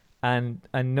races and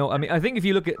no, I mean, I think if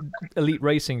you look at elite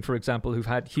racing, for example, who've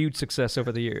had huge success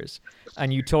over the years,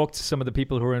 and you talk to some of the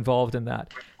people who are involved in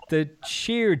that, the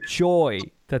sheer joy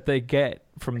that they get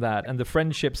from that and the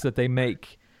friendships that they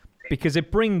make, because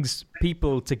it brings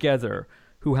people together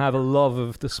who have a love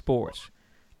of the sport.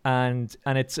 And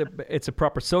it's a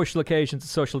proper social occasion, it's a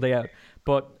social day out.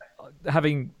 But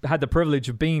having had the privilege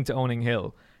of being to Owning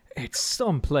Hill, it's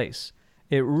some place.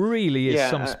 It really is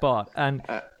some spot. And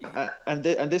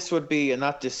this would be a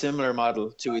not dissimilar model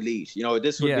to Elite.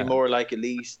 This would be more like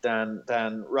Elite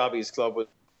than Robbie's club would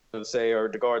say, or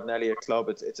the Gordon Elliott club.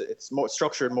 It's more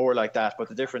structured more like that. But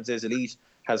the difference is Elite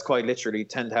has quite literally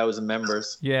 10,000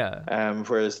 members. Yeah.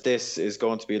 Whereas this is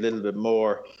going to be a little bit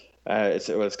more. It's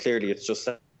just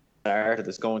started,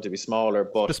 it's going to be smaller,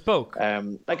 but bespoke.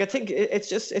 I think it's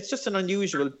just an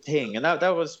unusual thing, and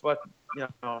that was what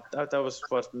that was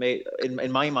what made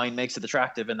in my mind makes it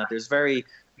attractive, in that there's very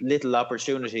little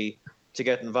opportunity to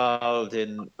get involved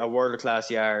in a world class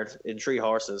yard in 3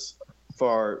 horses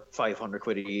for 500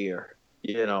 quid a year.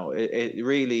 It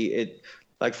really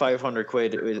like 500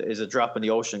 quid is a drop in the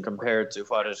ocean compared to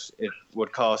what it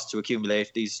would cost to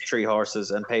accumulate these 3 horses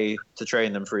and pay to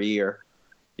train them for a year.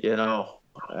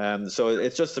 So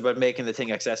it's just about making the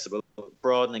thing accessible,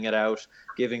 broadening it out,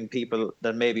 giving people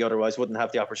that maybe otherwise wouldn't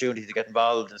have the opportunity to get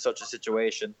involved in such a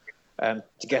situation,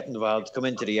 to get involved, to come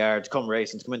into the yard, to come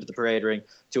racing, to come into the parade ring,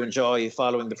 to enjoy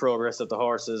following the progress of the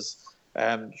horses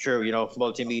through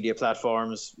multimedia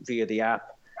platforms via the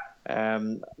app.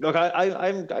 Look,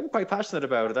 I'm quite passionate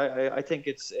about it. I think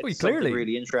it's something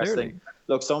really interesting. Clearly.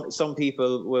 Look, some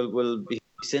people will be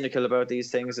cynical about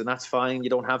these things, and that's fine. You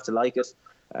don't have to like it.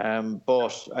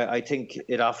 But I think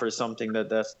it offers something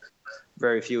that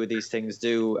very few of these things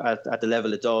do at the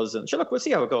level it does. And sure, look, we'll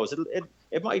see how it goes.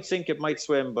 It might sink, it might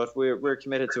swim, but we're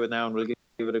committed to it now, and we'll give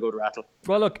it a good rattle.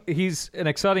 Well, look, he's an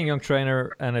exciting young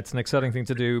trainer, and it's an exciting thing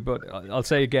to do. But I'll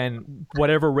say again,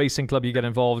 whatever racing club you get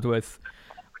involved with,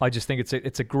 I just think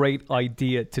it's a great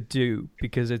idea to do,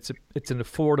 because it's an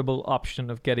affordable option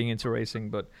of getting into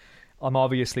racing. But I'm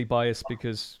obviously biased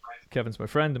because Kevin's my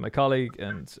friend and my colleague,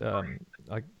 and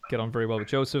I get on very well with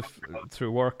Joseph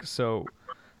through work. So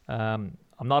I'm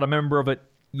not a member of it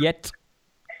yet.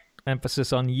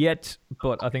 Emphasis on yet,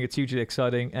 but I think it's hugely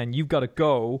exciting. And you've got to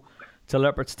go to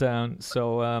Leopardstown,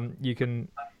 so you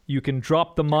can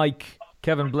drop the mic,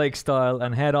 Kevin Blake style,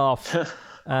 and head off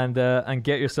and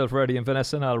get yourself ready. And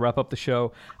Vanessa and I'll wrap up the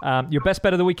show. Your best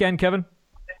bet of the weekend, Kevin?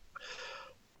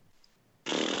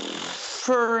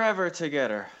 Forever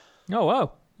Together. Oh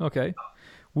wow, okay.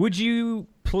 Would you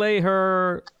play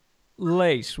her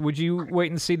late? Would you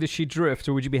wait and see does she drift,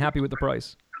 or would you be happy with the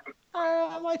price?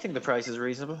 I think the price is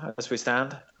reasonable as we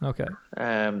stand. Okay.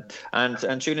 And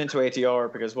tune into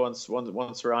ATR, because once we're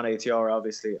on ATR,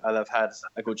 obviously I'll have had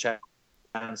a good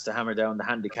chance to hammer down the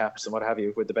handicaps and what have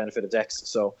you with the benefit of Dex.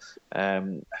 So,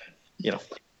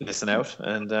 listen out,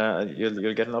 and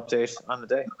you'll get an update on the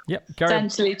day. Yep.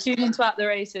 Essentially, tune into At the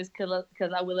Races,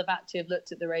 because I will have actually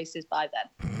looked at the races by then.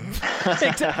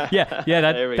 Yeah.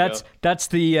 That's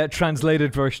the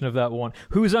translated version of that one.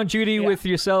 Who's on duty with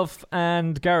yourself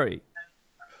and Gary?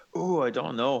 Oh, I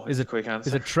don't know. Is it a quick answer?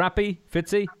 Is it Trappy,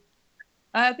 Fitzy?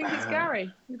 I think it's Gary.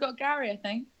 We've got Gary, I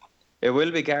think. It will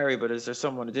be Gary, but is there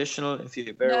someone additional? If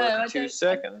you bear with me 2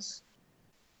 seconds.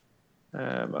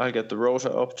 I'll get the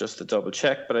rota up just to double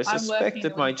check, but I suspect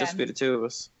it might just be the two of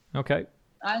us. Okay.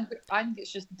 I think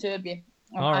it's just the two of you.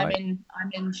 All right.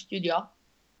 I'm in studio.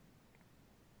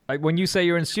 When you say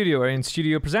you're in studio, are you in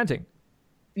studio presenting?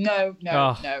 No.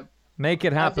 Make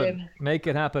it happen. Make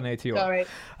it happen, ATR. Sorry.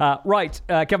 Right.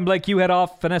 Kevin Blake, you head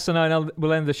off. Vanessa and I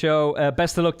will end the show.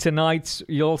 Best of luck tonight.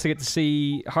 You'll also get to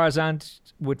see Harzand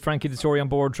with Frankie Dettori on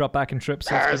board, drop back in trips.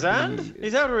 Harzand?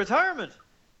 He's out of retirement.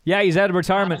 Yeah, he's out of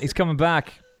retirement. He's coming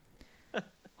back.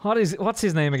 What's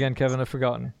his name again, Kevin? I've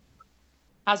forgotten.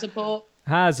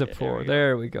 Hazapur.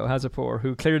 There we go. Hazapur,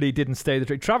 who clearly didn't stay the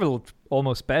trip. Travelled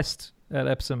almost best at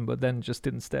Epsom, but then just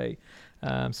didn't stay.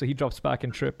 So he drops back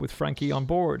in trip with Frankie on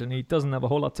board, and he doesn't have a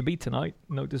whole lot to beat tonight.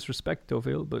 No disrespect,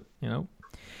 Deauville, but,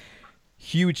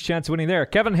 huge chance of winning there.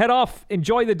 Kevin, head off.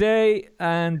 Enjoy the day,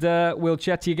 and we'll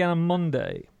chat to you again on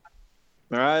Monday.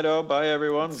 All right, bye,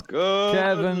 everyone.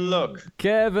 Good luck.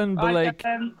 Kevin Blake,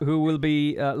 who will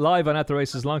be live on At the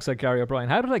Races alongside Gary O'Brien.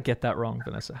 How did I get that wrong,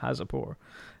 Vanessa? Hazapur.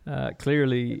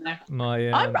 Clearly, my...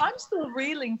 I'm still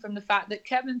reeling from the fact that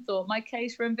Kevin thought my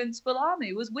case for Invincible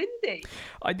Army was windy.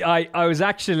 I was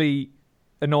actually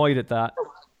annoyed at that.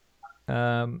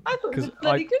 I thought it was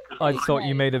bloody good. I thought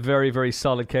you made a very, very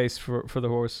solid case for the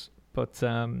horse. But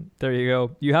there you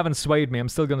go. You haven't swayed me. I'm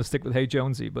still going to stick with Hey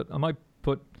Jonesy, but I might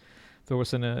put the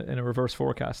horse in a reverse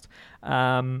forecast.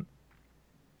 Will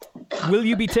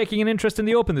you be taking an interest in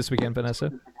the Open this weekend,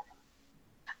 Vanessa?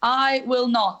 I will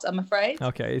not, I'm afraid.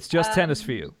 Okay, it's just tennis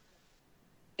for you.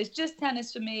 It's just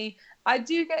tennis for me. I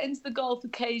do get into the golf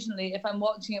occasionally if I'm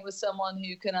watching it with someone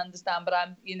who can understand, but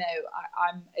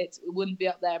it wouldn't be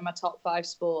up there in my top 5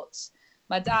 sports.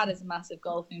 My dad is a massive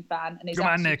golfing fan, and he's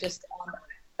just on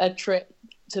a trip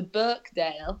to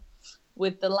Birkdale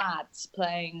with the lads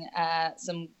playing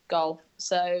some golf.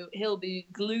 So he'll be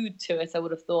glued to it, I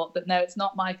would have thought. But no, it's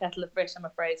not my kettle of fish, I'm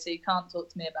afraid, so you can't talk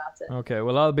to me about it. Okay,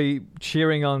 well, I'll be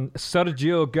cheering on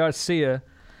Sergio Garcia,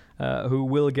 who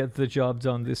will get the job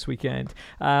done this weekend.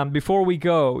 Before we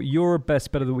go, your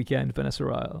best bet of the weekend, Vanessa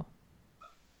Ryle.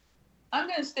 I'm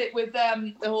going to stick with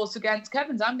the horse against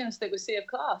Kevin's. I'm going to stick with Sea of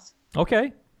Class.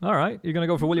 Okay, all right. You're going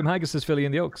to go for William Haggis's filly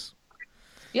in the Oaks.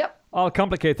 Yep. I'll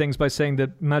complicate things by saying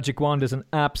that Magic Wand is an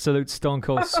absolute stone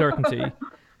cold certainty,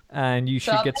 and you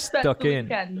should get stuck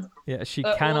in. Yeah, she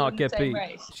cannot get beat.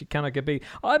 She cannot get beat.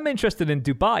 I'm interested in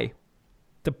Dubai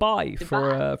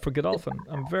for Godolphin.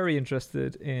 I'm very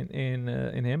interested in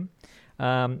him.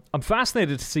 I'm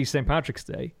fascinated to see St. Patrick's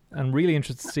Day. I'm really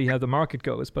interested to see how the market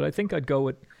goes, but I think I'd go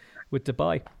with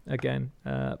Dubai again,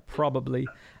 probably.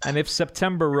 And if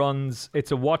September runs,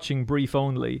 it's a watching brief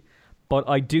only. But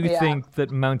I do think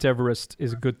that Mount Everest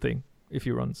is a good thing if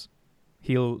he runs.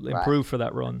 He'll improve for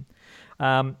that run.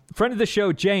 Friend of the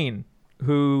show, Jane,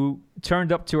 who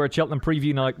turned up to our Cheltenham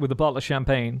preview night with a bottle of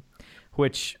champagne,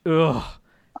 which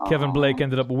Kevin Blake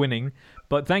ended up winning.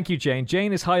 But thank you, Jane.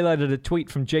 Jane has highlighted a tweet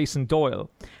from Jason Doyle.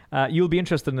 You'll be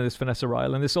interested in this, Vanessa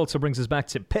Ryle, and this also brings us back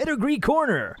to Pedigree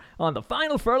Corner on the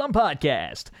Final Furlong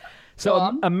podcast.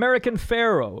 So, American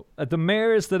Pharoah, the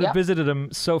mares that have visited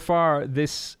him so far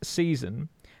this season.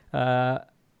 Let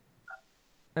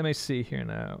me see here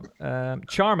now.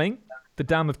 Charming, the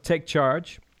Dam of Take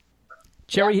Charge.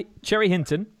 Cherry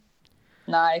Hinton.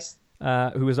 Nice.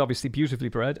 Who is obviously beautifully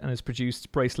bred and has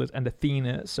produced Bracelet and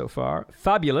Athena so far.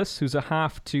 Fabulous, who's a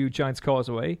half to Giant's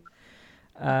Causeway.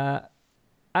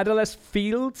 Adelais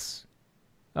Fields.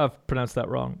 I've pronounced that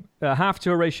wrong. Half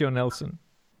to Horatio Nelson.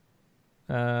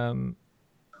 Said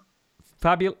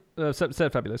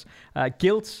Fabulous.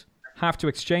 Guilt, half to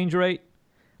Exchange Rate.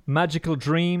 Magical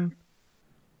Dream.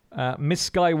 Miss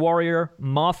Sky Warrior.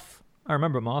 Moth. I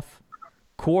remember Moth.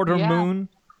 Quarter Moon.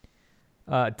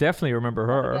 Definitely remember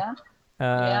her.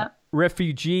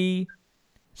 Refugee.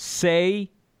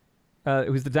 Say,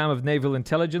 who's the Dam of Naval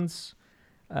Intelligence.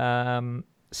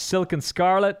 Silk and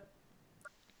Scarlet,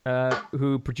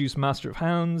 who produced Master of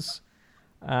Hounds.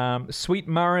 Sweet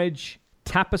Marriage.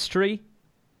 Tapestry.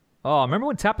 Oh, remember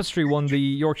when Tapestry won the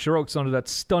Yorkshire Oaks under that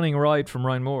stunning ride from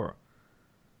Ryan Moore?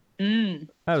 That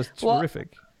was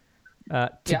terrific.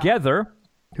 Together,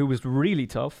 who was really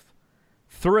tough.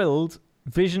 Thrilled.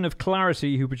 Vision of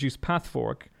Clarity, who produced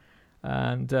Pathfork,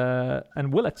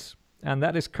 and Willets. And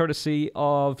that is courtesy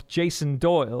of Jason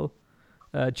Doyle.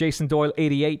 Jason Doyle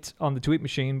 88 on the tweet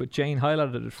machine, but Jane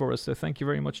highlighted it for us, so thank you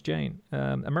very much, Jane.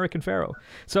 American Pharoah.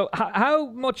 So how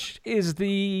much is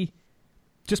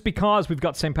just because we've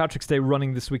got St. Patrick's Day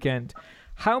running this weekend,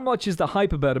 how much is the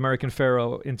hype about American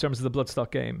Pharoah in terms of the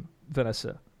Bloodstock game,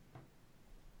 Vanessa?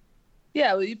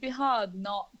 Yeah, well, you'd be hard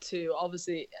not to.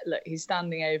 Obviously, look, he's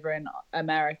standing over in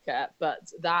America,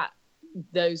 but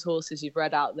those horses you've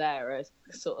read out there are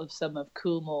sort of some of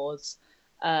Coolmore's,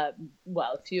 a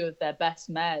few of their best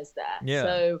mares there. Yeah.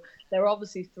 So they're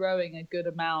obviously throwing a good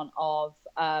amount of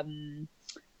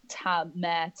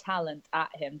mare talent at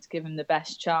him to give him the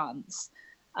best chance.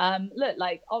 Look,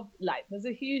 there's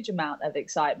a huge amount of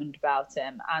excitement about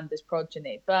him and his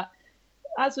progeny, but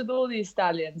as with all these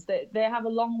stallions, they have a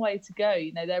long way to go.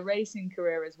 You know, their racing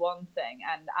career is one thing,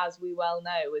 and as we well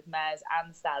know with mares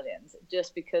and stallions,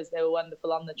 just because they were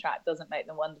wonderful on the track doesn't make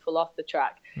them wonderful off the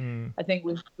track. I think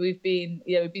we've been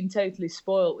totally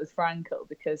spoilt with Frankel,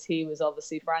 because he was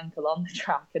obviously Frankel on the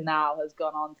track and now has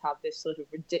gone on to have this sort of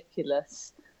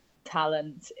ridiculous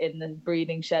talent in the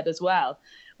breeding shed as well.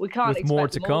 We can't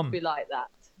expect them all to be like that.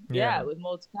 Yeah, with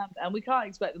more to come, and we can't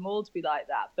expect them all to be like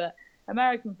that, but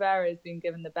American Pharoah has been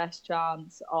given the best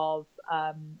chance of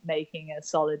making a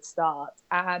solid start.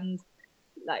 And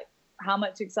how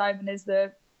much excitement is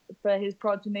there for his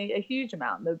progeny? A huge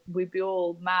amount. We'd be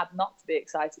all mad not to be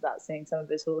excited about seeing some of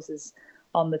his horses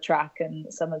on the track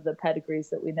and some of the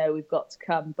pedigrees that we know we've got to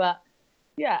come. But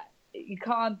yeah, you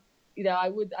can't, I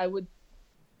would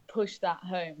push that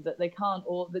home, that they can't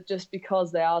all, that just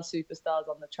because they are superstars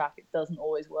on the track, it doesn't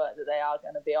always work that they are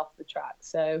going to be off the track.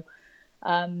 So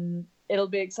it'll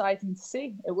be exciting to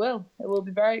see. It will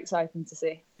be very exciting to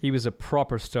see. He was a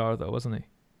proper star though, wasn't he?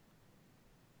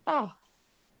 Oh,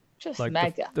 just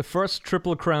mega. The first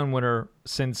Triple Crown winner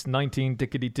since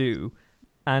 1952,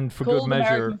 and for Called good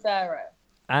measure, American Pharoah.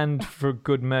 And for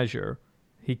good measure,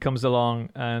 he comes along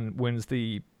and wins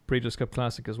the Breeders' Cup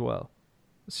Classic as well.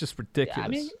 It's just ridiculous. Yeah, I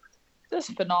mean,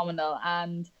 just phenomenal.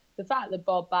 And the fact that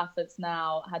Bob Baffert's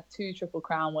now had 2 Triple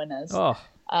Crown winners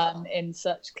in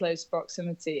such close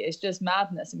proximity is just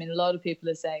madness. I mean, a lot of people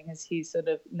are saying, has he sort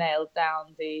of nailed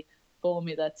down the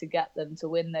formula to get them to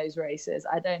win those races?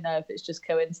 I don't know if it's just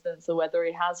coincidence or whether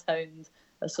he has honed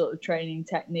a sort of training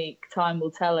technique. Time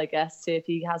will tell, I guess, see if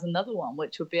he has another one,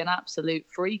 which would be an absolute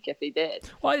freak if he did.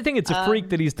 Well, I think it's a freak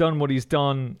that he's done what he's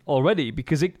done already,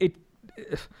 because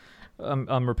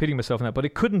I'm repeating myself now, but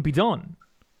it couldn't be done.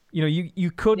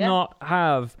 You could not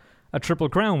have a Triple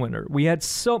Crown winner. We had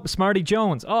Smarty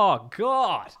Jones. Oh,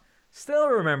 God. Still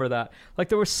remember that.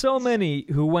 There were so many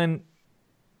who went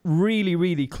really,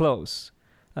 really close.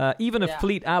 Even if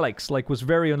Fleet Alex was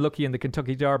very unlucky in the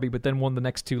Kentucky Derby, but then won the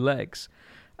next 2 legs.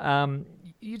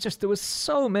 There was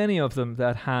so many of them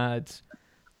that had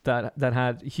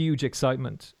huge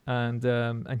excitement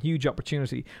and huge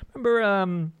opportunity.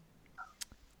 Remember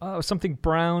something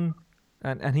Brown,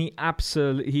 and he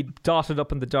dotted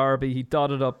up in the Derby. He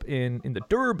dotted up in the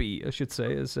Derby, I should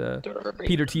say, as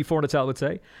Peter T. Fornatel would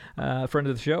say, friend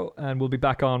of the show, and we'll be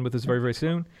back on with us very, very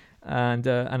soon. And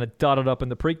it dotted up in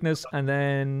the Preakness, and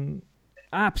then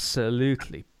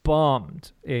absolutely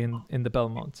bombed in the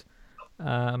Belmont.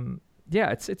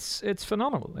 It's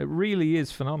phenomenal. It really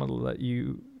is phenomenal that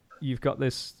you've got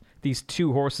this these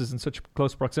two horses in such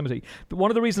close proximity. But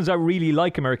one of the reasons I really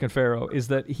like American Pharoah is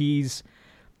that he's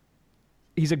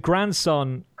a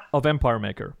grandson of Empire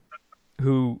Maker,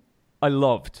 who I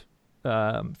loved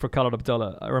for Khaled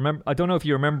Abdullah. I don't know if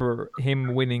you remember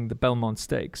him winning the Belmont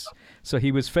Stakes. So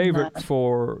he was favourite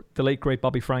for the late great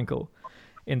Bobby Frankel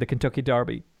in the Kentucky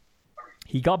Derby.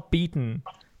 He got beaten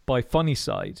by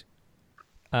Funnyside.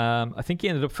 I think he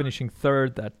ended up finishing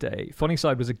third that day.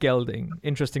 Funnyside was a gelding.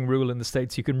 Interesting rule in the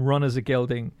States: you can run as a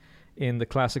gelding in the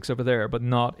classics over there, but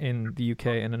not in the UK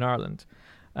and in Ireland,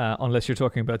 unless you're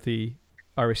talking about the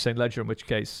Irish St. Leger, in which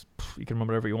case you can run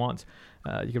whatever you want.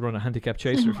 You can run a handicap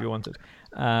chaser if you wanted,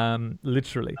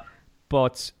 literally.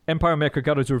 But Empire Maker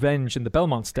got his revenge in the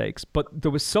Belmont Stakes. But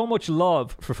there was so much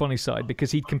love for Funnyside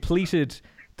because he'd completed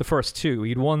the first two.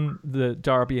 He'd won the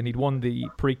Derby and he'd won the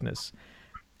Preakness.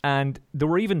 And there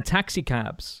were even taxi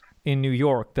cabs in New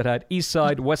York that had East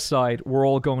Side, West Side, were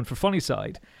all going for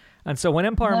Funnyside. And so when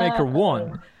Empire Maker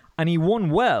won, and he won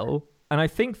well, and I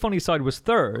think Funnyside was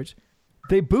third,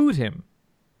 they booed him.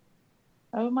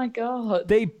 Oh my God.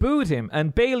 They booed him.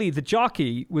 And Bailey, the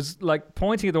jockey, was like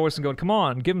pointing at the horse and going, come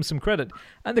on, give him some credit.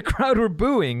 And the crowd were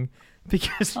booing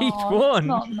because he'd won.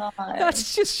 That's not nice.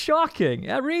 That's just shocking.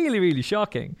 Really, really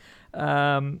shocking.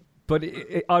 But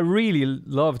I really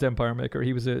loved Empire Maker.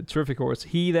 He was a terrific horse.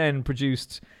 He then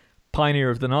produced Pioneer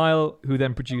of the Nile, who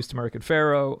then produced American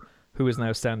Pharoah, who is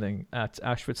now standing at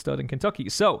Ashford Stud in Kentucky.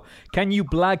 So, can you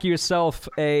blag yourself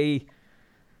a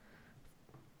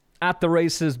at the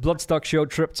races Bloodstock Show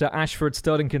trip to Ashford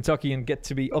Stud in Kentucky and get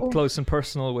to be up close and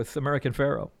personal with American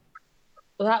Pharoah?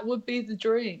 Well, that would be the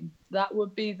dream. That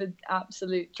would be the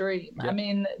absolute dream. Yeah. I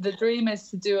mean, the dream is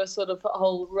to do a sort of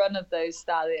whole run of those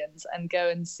stallions and go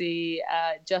and see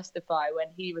Justify when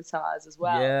he retires as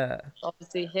well. Yeah.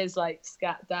 Obviously, his like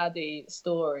Scat Daddy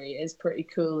story is pretty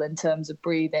cool in terms of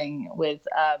breeding with,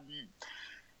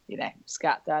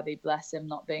 Scat Daddy, bless him,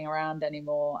 not being around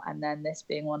anymore. And then this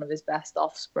being one of his best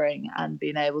offspring and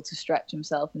being able to stretch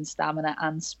himself in stamina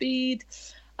and speed.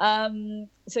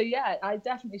 So yeah, I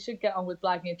definitely should get on with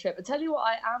blagging a trip. I tell you what,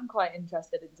 I am quite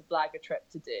interested in to blag a trip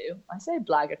to do. I say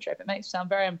blag a trip, it makes me sound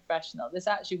very unprofessional. This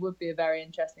actually would be a very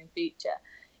interesting feature,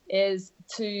 is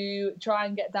to try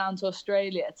and get down to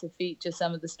Australia to feature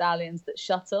some of the stallions that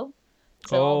shuttle.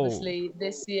 So obviously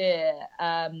this year,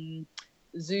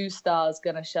 Zoo Star's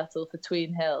going to shuttle for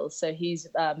Tween Hills. So he's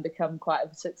become quite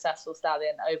a successful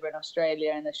stallion over in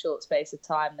Australia in a short space of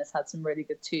time. There's had some really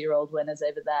good 2-year-old winners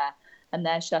over there. And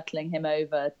they're shuttling him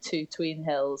over to Tween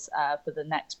Hills for the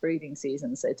next breeding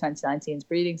season, so 2019's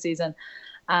breeding season.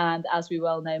 And as we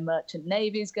well know, Merchant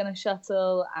Navy's going to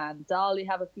shuttle, and Darley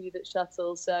have a few that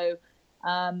shuttle. So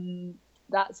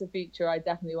that's a feature I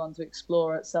definitely want to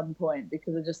explore at some point,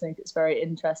 because I just think it's very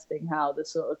interesting how the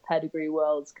sort of pedigree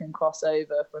worlds can cross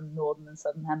over from northern and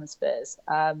southern hemispheres.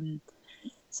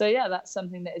 So yeah, that's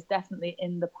something that is definitely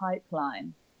in the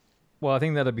pipeline. Well, I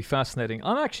think that'd be fascinating.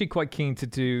 I'm actually quite keen to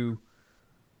do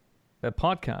a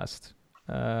podcast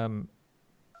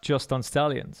just on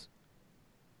stallions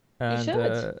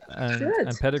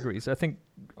and pedigrees. I think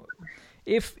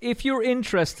if you're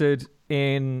interested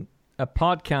in a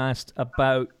podcast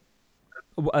about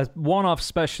a one-off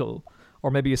special or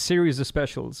maybe a series of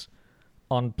specials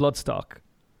on bloodstock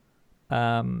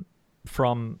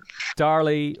from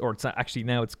Darley, or it's actually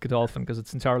now it's Godolphin because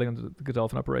it's entirely under the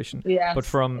Godolphin operation. Yes, but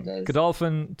from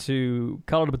Godolphin to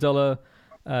Khaled Abdullah,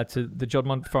 to the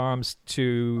Juddmonte Farms,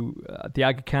 to the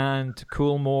Aga Khan, to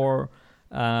Coolmore,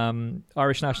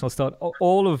 Irish National Stud,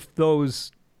 all of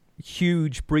those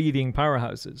huge breeding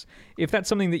powerhouses. If that's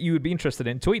something that you would be interested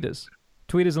in, tweet us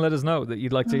and let us know that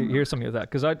you'd like to hear something of that,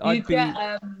 because I'd be...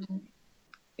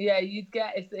 you'd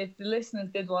get, if the listeners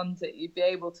did want it, you'd be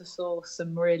able to source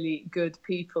some really good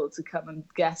people to come and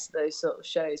guest those sort of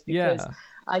shows, because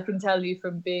I can tell you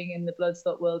from being in the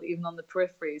bloodstock world, even on the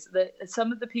peripheries, that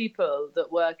some of the people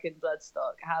that work in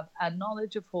bloodstock have a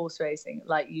knowledge of horse racing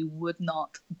like you would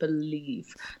not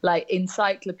believe, like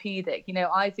encyclopedic.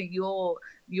 I think your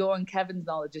and Kevin's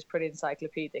knowledge is pretty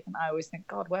encyclopedic, and I always think,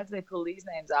 God, where do they pull these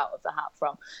names out of the hat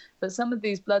from? But some of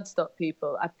these bloodstock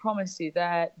people, I promise you,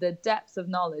 the depth of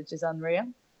knowledge is unreal.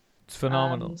 It's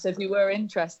phenomenal. So if you were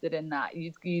interested in that,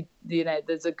 you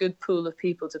there's a good pool of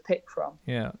people to pick from.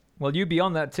 Yeah. Well, you'd be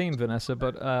on that team, Vanessa.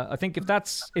 But I think if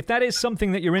that is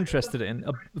something that you're interested in,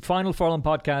 a Final Furlong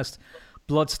podcast,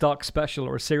 bloodstock special,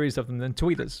 or a series of them, then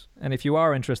tweet us. And if you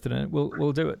are interested in it,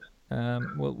 we'll do it.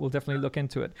 We'll definitely look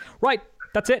into it. Right.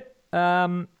 That's it.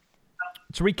 To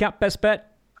recap, best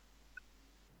bet.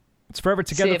 It's Forever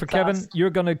Together for Class. Kevin.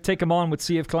 You're going to take him on with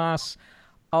Sea of Class.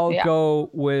 I'll go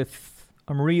with...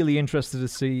 I'm really interested to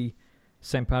see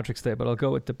St. Patrick's Day, but I'll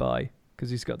go with Dubai because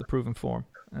he's got the proven form.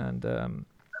 And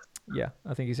yeah,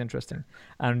 I think he's interesting.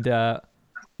 And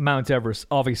Mount Everest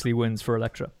obviously wins for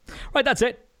Electra. Right, that's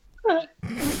it.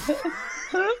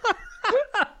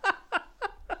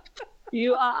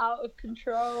 You are out of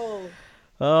control.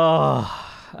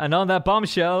 Oh, and on that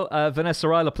bombshell, Vanessa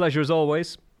Ryle, a pleasure as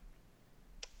always.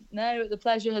 No, the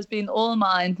pleasure has been all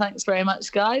mine. Thanks very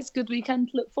much, guys. Good weekend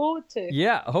to look forward to.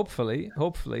 Yeah, hopefully.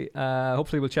 Hopefully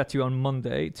we'll chat to you on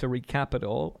Monday to recap it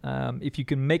all. If you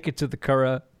can make it to the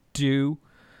Curragh, do.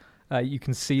 You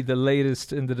can see the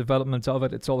latest in the development of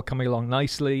it. It's all coming along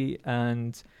nicely,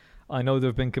 and I know there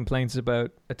have been complaints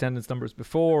about attendance numbers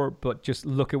before, but just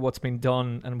look at what's been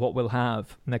done and what we'll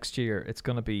have next year. It's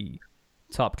going to be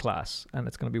top class, and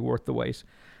it's going to be worth the wait.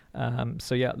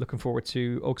 So yeah, looking forward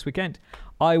to Oaks Weekend.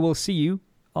 I will see you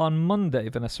on Monday,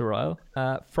 Vanessa Ryle.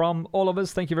 From all of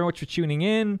us, thank you very much for tuning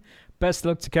in. Best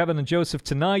of luck to Kevin and Joseph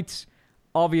tonight.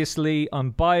 Obviously,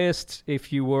 I'm biased.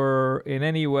 If you were in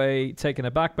any way taken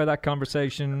aback by that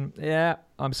conversation, yeah,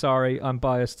 I'm sorry, I'm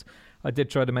biased. I did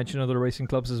try to mention other racing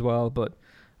clubs as well, but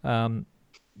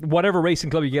whatever racing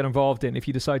club you get involved in, if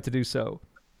you decide to do so,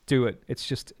 do it. It's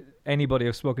just anybody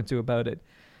I've spoken to about it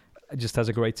just has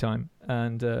a great time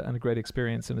and a great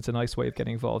experience, and it's a nice way of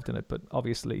getting involved in it, but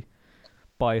obviously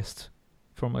biased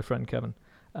from my friend Kevin.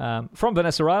 From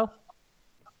Vanessa Ryle.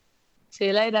 See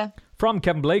you later. From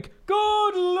Kevin Blake,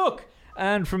 good luck.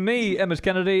 And from me, Emmett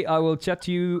Kennedy, I will chat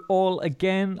to you all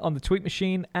again on the Tweet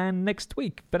Machine and next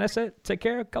week. Vanessa, take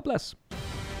care. God bless.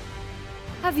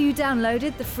 Have you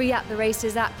downloaded the free At The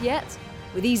Races app yet?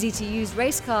 With easy-to-use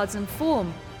race cards and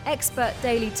form, expert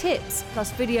daily tips,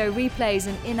 plus video replays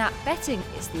and in-app betting,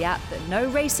 it's the app that no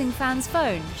racing fan's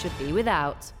phone should be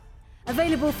without.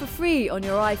 Available for free on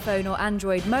your iPhone or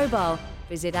Android mobile.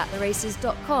 Visit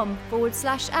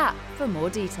attheraces.com/app for more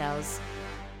details.